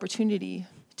good opportunity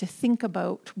to think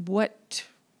about what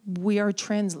we are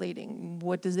translating.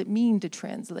 What does it mean to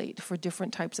translate for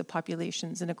different types of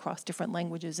populations and across different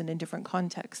languages and in different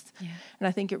contexts? Yeah. And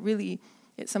I think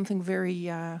it's something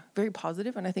very, very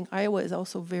positive. And I think Iowa is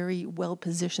also very well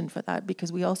positioned for that,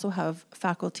 because we also have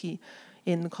faculty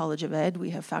in the College of Ed.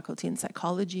 We have faculty in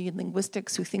psychology and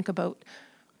linguistics who think about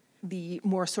the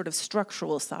more sort of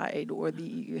structural side or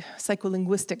the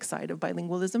psycholinguistic side of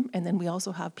bilingualism. And then we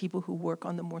also have people who work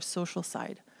on the more social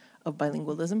side of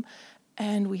bilingualism.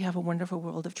 And we have a wonderful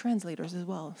world of translators as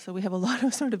well. So we have a lot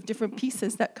of sort of different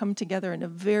pieces that come together in a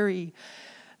very,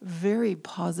 very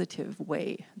positive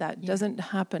way that doesn't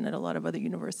happen at a lot of other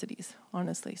universities,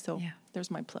 honestly. So there's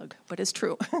my plug, but it's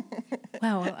true.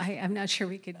 Well, I'm not sure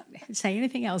we could say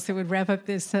anything else that would wrap up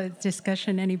this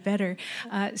discussion any better.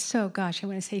 I want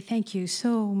to say thank you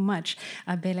so much,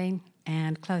 Belén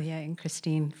and Claudia and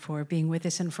Christine, for being with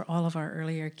us, and for all of our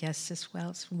earlier guests as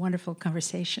well. It's a wonderful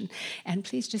conversation. And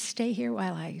please just stay here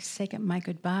while I say my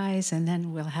goodbyes, and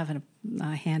then we'll have a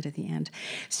hand at the end.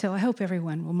 So I hope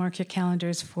everyone will mark your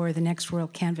calendars for the next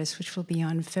WorldCanvass, which will be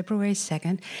on February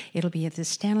 2nd. It'll be at the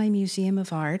Stanley Museum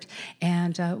of Art,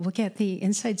 and we'll get the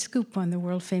inside scoop on the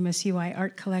world-famous UI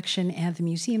art collection and the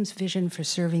museum's vision for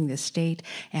serving the state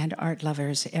and art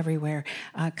lovers everywhere.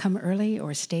 Come early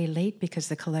or stay late, because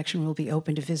the collection will be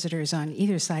open to visitors on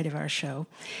either side of our show.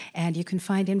 And you can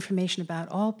find information about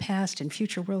all past and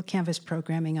future WorldCanvass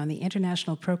programming on the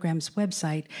International Programs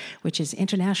website, which is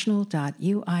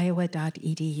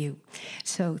international.uiowa.edu.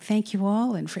 So thank you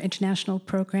all, and for International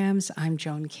Programs, I'm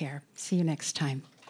Joan Kerr. See you next time.